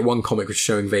month. You get one comic which is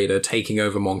showing Vader taking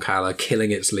over Mon Cala,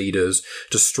 killing its leaders,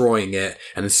 destroying it,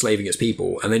 and enslaving its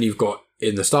people. And then you've got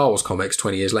in the Star Wars comics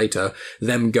 20 years later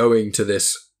them going to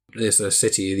this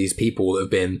city, these people that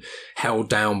have been held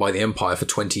down by the Empire for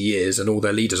 20 years, and all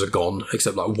their leaders are gone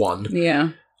except like one. Yeah.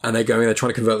 And they're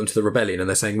trying to convert them to the rebellion, and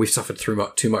they're saying, we've suffered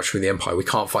too much from the Empire, we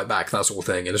can't fight back, that sort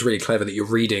of thing. And it's really clever that you're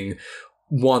reading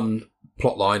one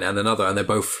plot line and another, and they're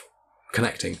both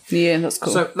connecting. Yeah, that's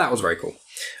cool. So that was very cool.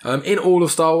 In all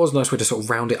of Star Wars, nice way to sort of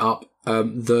round it up,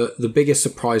 the biggest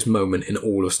surprise moment in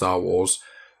all of Star Wars,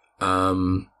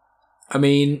 I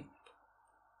mean,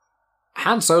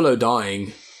 Han Solo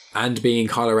dying and being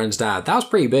Kylo Ren's dad, that was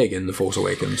pretty big in The Force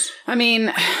Awakens. I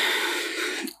mean,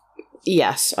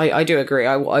 yes, I do agree.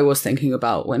 I was thinking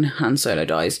about when Han Solo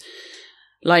dies.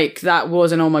 Like, that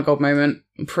was an oh my god moment.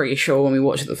 I'm pretty sure when we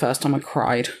watched it the first time I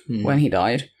cried when he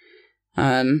died.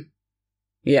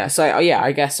 Yeah, so, yeah,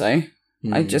 I guess so.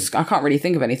 I can't really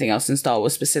think of anything else in Star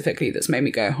Wars specifically that's made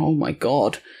me go, oh my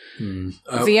god.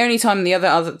 The only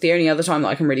other time that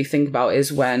I can really think about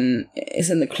is when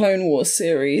it's in the Clone Wars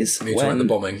series. When the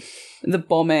bombing. The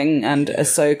bombing and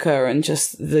Ahsoka and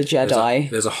just the Jedi.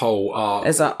 There's a whole arc.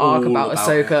 There's an arc about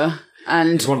Ahsoka.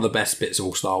 And it's one of the best bits of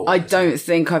all Star Wars. I don't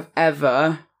think I've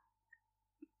ever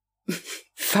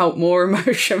felt more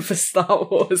emotion for Star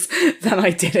Wars than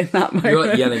I did in that moment. You were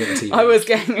like yelling at the TV. I was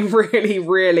getting really,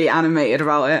 really animated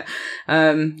about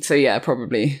it. So yeah,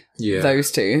 probably those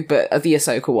two. But the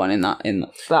Ahsoka one in that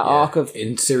arc of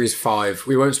in Series 5,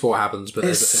 we won't spoil what happens, but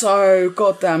it's so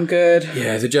goddamn good.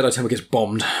 Yeah, the Jedi Temple gets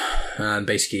bombed, and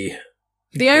basically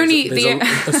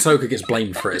Ahsoka gets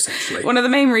blamed for it, essentially. One of the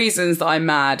main reasons that I'm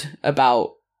mad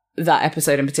about that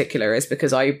episode in particular is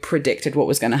because I predicted what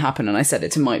was going to happen, and I said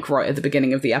it to Mike right at the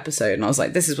beginning of the episode, and I was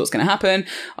like, this is what's going to happen.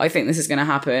 I think this is going to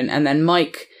happen. And then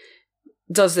Mike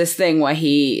does this thing where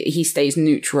he stays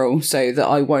neutral so that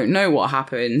I won't know what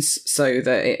happens, so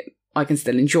that I can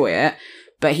still enjoy it.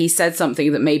 But he said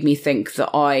something that made me think that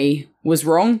I was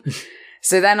wrong.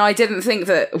 So then I didn't think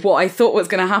that what I thought was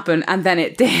going to happen, and then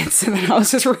it did. So then I was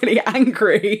just really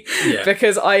angry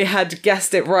because I had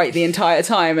guessed it right the entire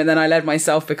time, and then I led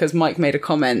myself because Mike made a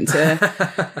comment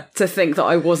to think that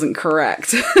I wasn't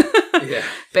correct.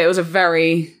 But it was a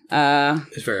very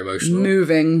it's very emotional,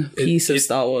 moving piece of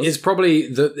Star Wars. It's probably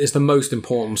the most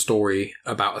important story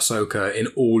about Ahsoka in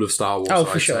all of Star Wars. Oh,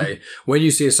 for sure. Say. When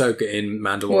you see Ahsoka in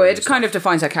Mandalorian, well, it kind of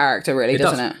defines her character, really,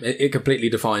 doesn't it? It completely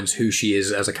defines who she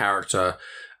is as a character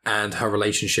and her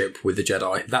relationship with the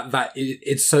Jedi.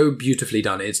 It's so beautifully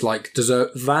done. It's like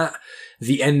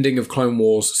the ending of Clone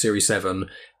Wars Series 7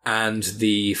 and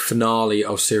the finale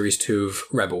of Series 2 of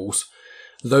Rebels.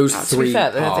 Those three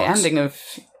parts. The ending of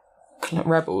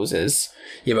Rebels is...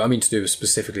 Yeah, but I mean to do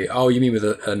specifically... Oh, you mean with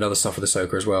another stuff with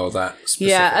Ahsoka as well? That specific...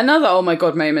 Yeah, another oh my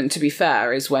god moment, to be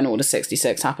fair, is when Order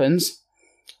 66 happens.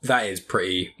 That is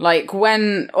pretty... Like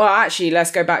when... Well, actually, let's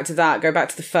go back to that. Go back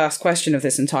to the first question of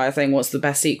this entire thing. What's the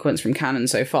best sequence from canon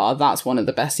so far? That's one of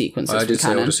the best sequences from canon. I did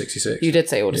say Order 66. You did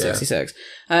say Order 66.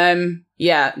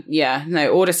 No,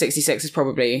 Order 66 is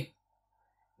probably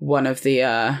one of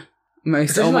the...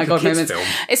 most oh my god moments.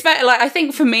 It's better, like, I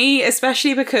think for me,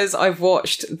 especially because I've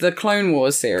watched the Clone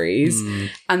Wars series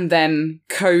and then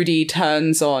Cody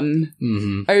turns on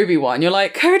Obi-Wan. You're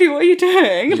like, Cody, what are you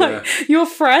doing? Like, you're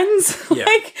friends?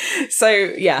 Like, so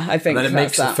yeah, I think and then it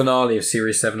makes the finale of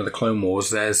Series 7 of the Clone Wars.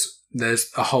 There's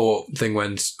a whole thing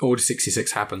when Order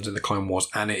 66 happens in the Clone Wars,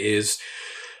 and it is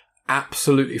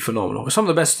absolutely phenomenal. Some of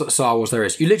the best Star Wars there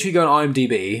is. You literally go on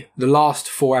IMDb, the last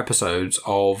 4 episodes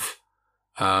of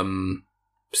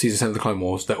Season 7 of the Clone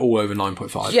Wars, they're all over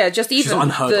 9.5. Yeah, just even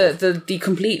the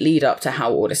complete lead up to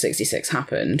how Order 66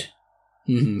 happened.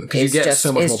 Because you get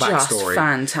so much more backstory. Just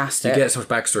fantastic. You get so much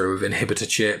backstory with inhibitor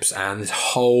chips and this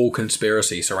whole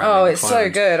conspiracy surrounding Oh, the it's clones. so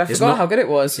good. I forgot how good it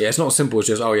was. Yeah, it's not as simple as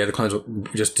just, the clones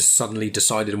just suddenly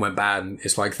decided and went bad. And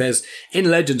it's like,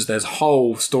 in Legends, there's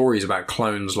whole stories about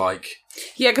clones, like,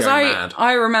 yeah, because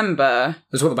I remember...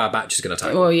 That's what the Bad Batch is going to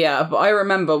take. Well, yeah, but I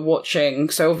remember watching...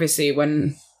 So obviously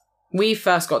when we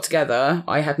first got together,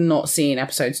 I had not seen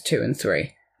episodes 2 and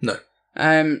 3. No.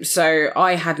 So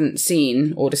I hadn't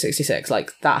seen Order 66,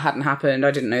 like that hadn't happened.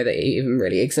 I didn't know that it even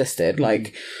really existed.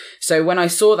 Like, so when I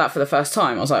saw that for the first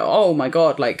time, I was like, oh my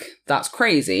God, like that's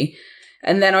crazy.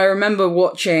 And then I remember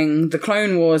watching the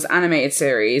Clone Wars animated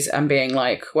series and being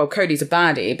like, well, Cody's a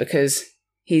baddie because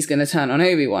he's going to turn on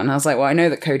Obi-Wan. I was like, well, I know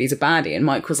that Cody's a baddie. And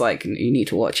Mike was like, you need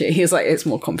to watch it. He was like, it's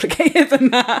more complicated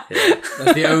than that. Yeah.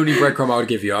 That's the only breadcrumb I would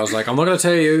give you. I was like, I'm not going to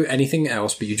tell you anything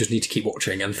else, but you just need to keep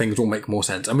watching and things will make more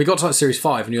sense. And we got to like series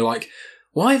 5 and you're like,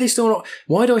 why do I still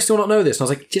not know this? And I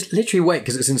was like, just literally wait,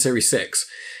 because it's in series 6.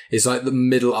 It's like the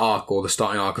middle arc or the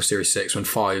starting arc of series 6 when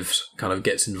 5 kind of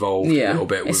gets involved a little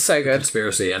bit with so good.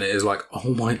 Conspiracy. And it is like,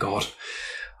 oh my God.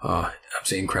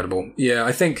 Absolutely incredible. Yeah,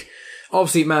 I think...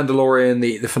 Obviously, Mandalorian,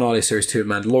 the finale series 2 of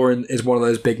Mandalorian is one of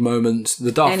those big moments.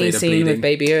 The Darth Vader scene bleeding. With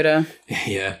Baby Yoda.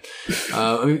 Yeah.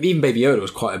 I mean, even Baby Yoda was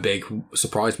quite a big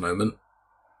surprise moment.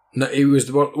 No, it was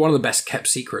one of the best kept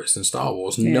secrets in Star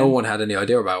Wars. Yeah. No one had any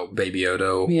idea about Baby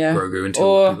Yoda or Grogu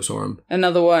until people saw him.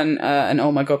 Another one, an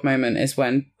oh my God moment is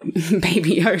when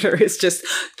Baby Yoda is just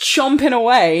chomping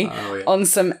away on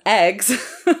some eggs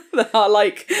that are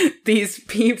like these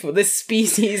people, this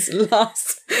species'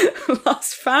 last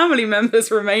family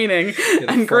members remaining,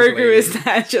 and Grogu is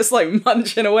there just like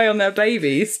munching away on their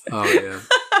babies. Oh yeah,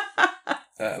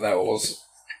 that was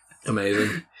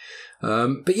amazing.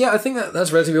 But yeah, I think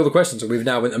that's relatively all the questions. We've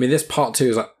now been, I mean, this part 2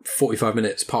 is like 45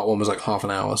 minutes. Part 1 was like half an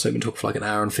hour. So we've been talking for like an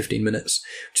hour and 15 minutes,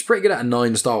 which is pretty good out of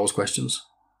 9 Star Wars questions.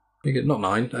 Pretty good. Not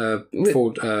 9.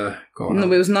 4, no,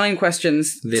 it was 9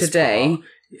 questions today. Part.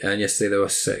 And yesterday there were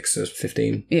 6, so it was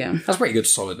 15. Yeah. That's a pretty good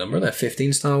solid number, isn't it?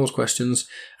 15 Star Wars questions,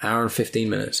 hour and 15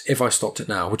 minutes. If I stopped it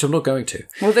now, which I'm not going to.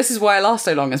 Well, this is why I last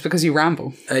so long, is because you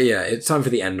ramble. Yeah, it's time for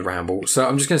the end ramble. So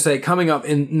I'm just going to say, coming up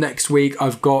in next week,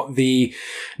 I've got the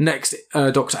next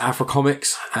Dr. Aphra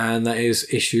comics, and that is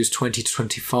issues 20 to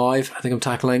 25, I think I'm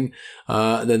tackling.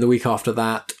 Then the week after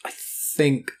that, I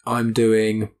think I'm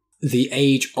doing the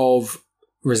Age of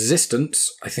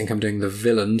Resistance. I think I'm doing the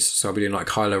villains, so I'll be doing like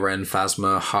Kylo Ren,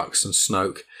 Phasma, Hux, and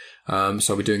Snoke.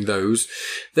 So I'll be doing those.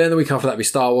 Then the week after that will be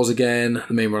Star Wars again,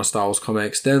 the main run of Star Wars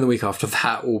comics. Then the week after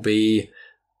that will be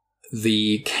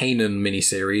the Kanan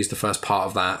miniseries, the first part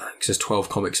of that, because there's 12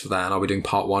 comics for that, and I'll be doing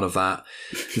part 1 of that.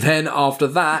 Then after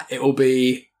that, it will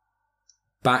be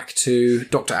back to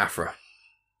Dr. Aphra.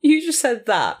 You just said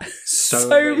that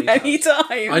so many times.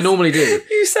 I normally do.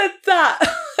 You said that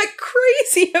a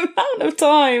crazy amount of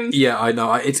times. Yeah, I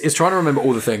know. It's trying to remember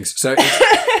all the things. So,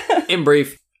 in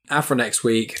brief, Aphra next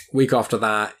week. Week after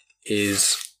that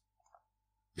is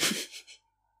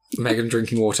Megan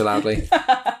drinking water loudly.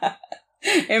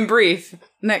 In brief,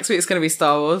 next week's going to be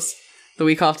Star Wars. The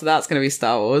week after that's going to be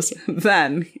Star Wars.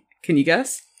 Then, can you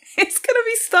guess? It's going to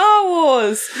be Star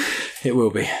Wars. It will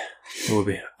be. It will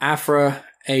be. Aphra,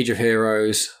 Age of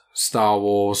Heroes, Star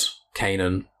Wars,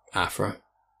 Kanan, Aphra.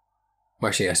 Well,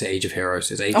 actually, I say Age of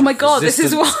Heroes. It's Age Oh my God, this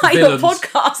is why your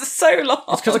podcast is so long.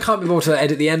 It's because I can't be able to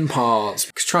edit the end parts.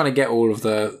 Because trying to get all of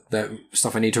the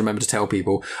stuff I need to remember to tell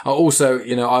people. Also,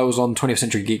 I was on 20th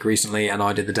Century Geek recently and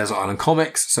I did the Desert Island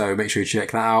comics, so make sure you check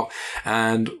that out.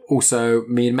 And also,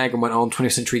 me and Megan went on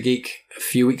 20th Century Geek a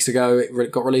few weeks ago.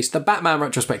 It got released, the Batman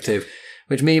retrospective,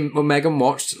 which me and Megan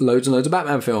watched loads and loads of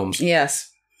Batman films. Yes.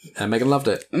 And Megan loved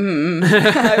it.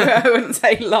 I wouldn't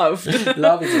say loved.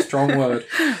 Love is a strong word.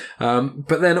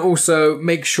 But then also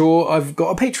make sure I've got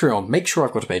a Patreon. Make sure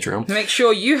I've got a Patreon. Make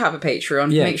sure you have a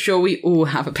Patreon. Yeah. Make sure we all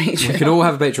have a Patreon. We can all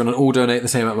have a Patreon and all donate the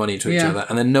same amount of money to each other.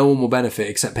 And then no one will benefit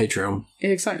except Patreon.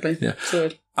 Exactly. Yeah.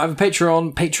 Good. I have a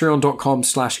Patreon,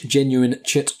 patreon.com/genuine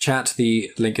chit chat. The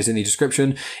link is in the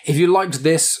description. If you liked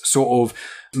this sort of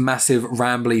massive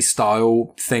rambly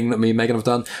style thing that me and Megan have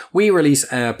done, we release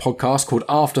a podcast called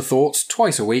Afterthoughts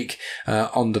twice a week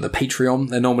under the Patreon.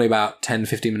 They're normally about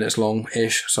 10-15 minutes long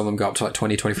ish. Some of them go up to like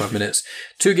 20-25 minutes.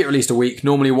 2 get released a week.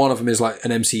 Normally one of them is like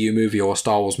an MCU movie or a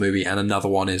Star Wars movie, and another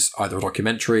one is either a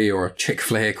documentary or a chick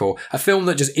flick or a film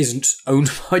that just isn't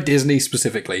owned by Disney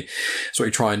specifically. That's what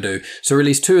we try and do. So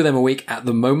release 2 of them a week at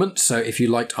the moment. So if you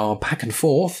liked our back and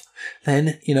forth,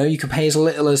 then, you can pay as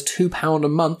little as £2 a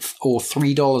month or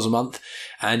 $3 a month,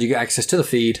 and you get access to the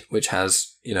feed, which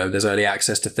has, there's early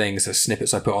access to things, there's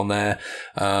snippets I put on there.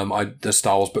 The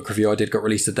Star Wars book review I did got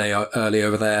released a day early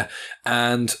over there,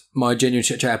 and my Genuine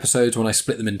Chit Chat episodes, when I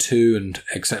split them in two and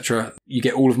etc., you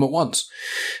get all of them at once.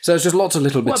 So it's just lots of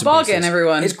little bits What a and pieces. bargain,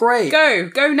 everyone. It's great.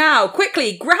 Go now,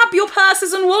 quickly, grab your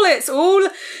purses and wallets, all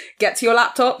get to your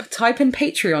laptop, type in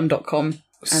patreon.com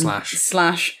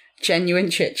slash genuine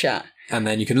chit chat. And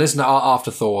then you can listen to our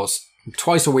afterthoughts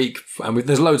twice a week, and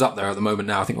there's loads up there at the moment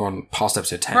now. I think we're on past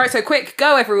episode 10. Right, so quick,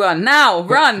 go everyone, now,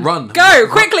 run, go,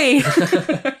 quickly.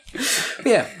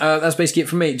 Yeah, that's basically it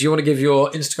from me. Do you want to give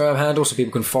your Instagram handle so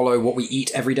people can follow what we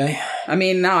eat every day? I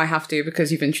mean, now I have to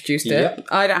because you've introduced it.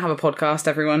 I don't have a podcast,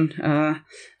 everyone,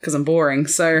 because I'm boring.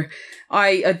 So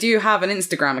I do have an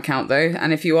Instagram account, though,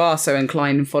 and if you are so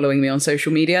inclined in following me on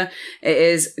social media, it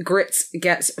is Grits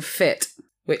Gets Fit,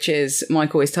 which is,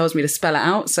 Mike always tells me to spell it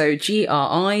out, so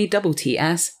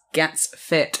GRITTS Gets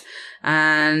Fit.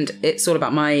 And it's all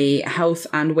about my health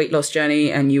and weight loss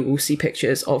journey, and you will see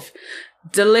pictures of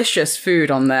delicious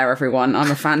food on there, everyone. I'm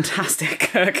a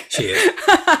fantastic cook. Cheers.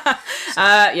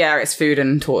 Yeah, it's food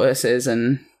and tortoises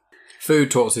and...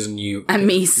 Food, tortoises, and you. And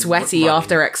me sweaty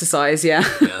after exercise, yeah.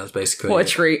 Yeah, that's basically What a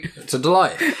treat. It's a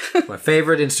delight. My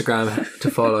favourite Instagram to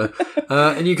follow.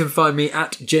 And you can find me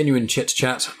at Genuine Chit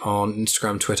Chat on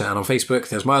Instagram, Twitter, and on Facebook.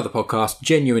 There's my other podcast,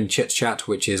 Genuine Chit Chat,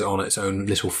 which is on its own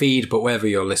little feed. But wherever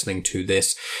you're listening to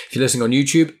this, if you're listening on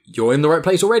YouTube, you're in the right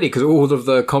place already, because all of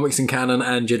the Comics in Canon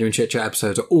and Genuine Chit Chat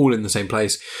episodes are all in the same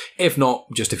place. If not,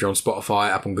 just if you're on Spotify,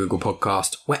 Apple, Google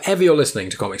Podcast, wherever you're listening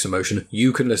to Comics in Motion,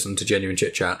 you can listen to Genuine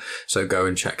Chit Chat. So go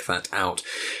and check that out.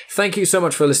 Thank you so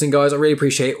much for listening, guys. I really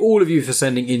appreciate all of you for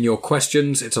sending in your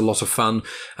questions. It's a lot of fun.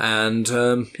 And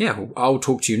I'll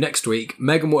talk to you next week.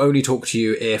 Megan will only talk to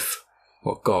you if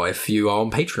you are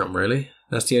on Patreon, really.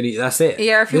 That's it.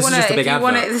 Yeah, if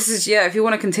you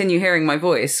want to continue hearing my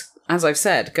voice, as I've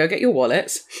said, go get your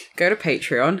wallets, go to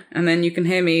Patreon, and then you can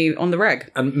hear me on the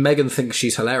reg. And Megan thinks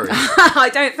she's hilarious. I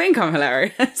don't think I'm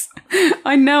hilarious.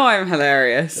 I know I'm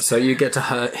hilarious. So you get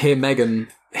to hear Megan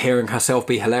hearing herself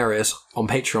be hilarious on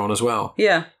Patreon as well.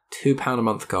 Yeah. £2 a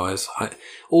month, guys.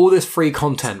 All this free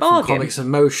content from Comics in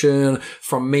Motion,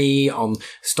 from me on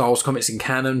Star Wars Comics in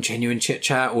Canon, Genuine Chit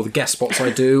Chat, all the guest spots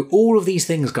I do. All of these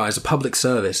things, guys, are public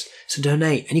service. So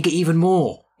donate, and you get even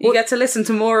more. You get to listen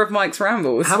to more of Mike's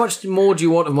rambles. How much more do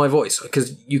you want of my voice?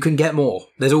 Because you can get more.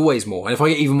 There's always more. And if I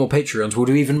get even more Patreons, we'll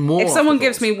do even more. If someone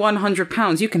gives me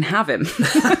 £100, you can have him.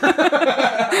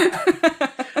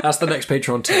 That's the next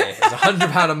Patreon tier. It's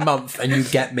 £100 a month, and you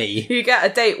get me. You get a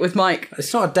date with Mike.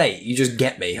 It's not a date. You just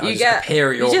get me. You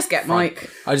just get Mike.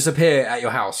 I just appear at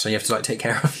your house, and you have to take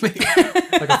care of me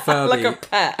like a Furby, like a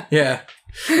pet. Yeah.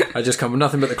 I just come with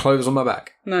nothing but the clothes on my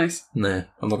back. Nice. No,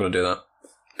 I'm not going to do that.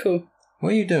 Cool.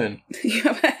 What are you doing? You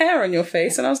have a hair on your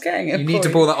face, and I was getting it. You need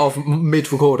to pull that off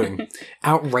mid-recording.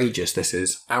 Outrageous, this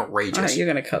is. Outrageous. Right, you're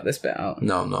going to cut this bit out.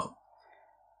 No, I'm not.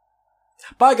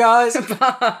 Bye, guys.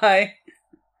 Bye.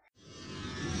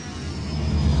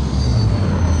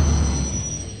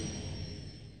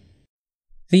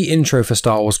 The intro for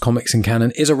Star Wars Comics in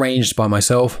Canon is arranged by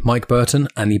myself, Mike Burton,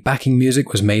 and the backing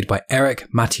music was made by Eric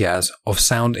Matias of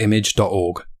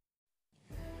soundimage.org.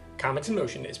 Comics in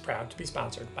Motion is proud to be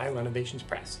sponsored by Renovations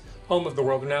Press, home of the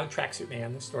world-renowned Tracksuit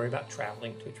Man, the story about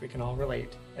traveling to which we can all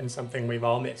relate, and something we've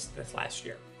all missed this last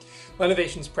year.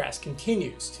 Renovations Press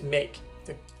continues to make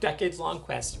the decades-long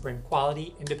quest to bring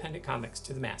quality, independent comics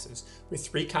to the masses, with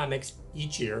 3 comics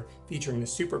each year featuring the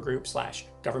supergroup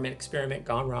 / government experiment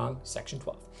gone wrong, Section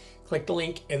 12. Click the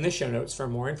link in the show notes for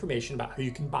more information about how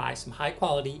you can buy some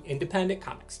high-quality, independent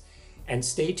comics. And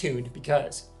stay tuned,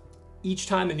 because each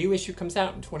time a new issue comes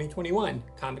out in 2021,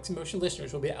 Comics in Motion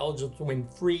listeners will be eligible to win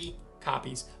free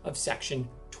copies of Section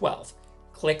 12.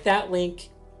 Click that link,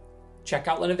 check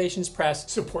out Renovations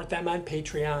Press, support them on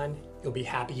Patreon. You'll be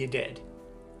happy you did.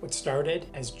 What started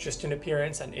as just an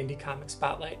appearance on Indie Comic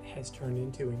Spotlight has turned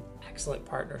into an excellent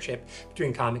partnership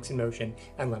between Comics in Motion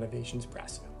and Renovations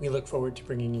Press. We look forward to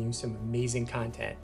bringing you some amazing content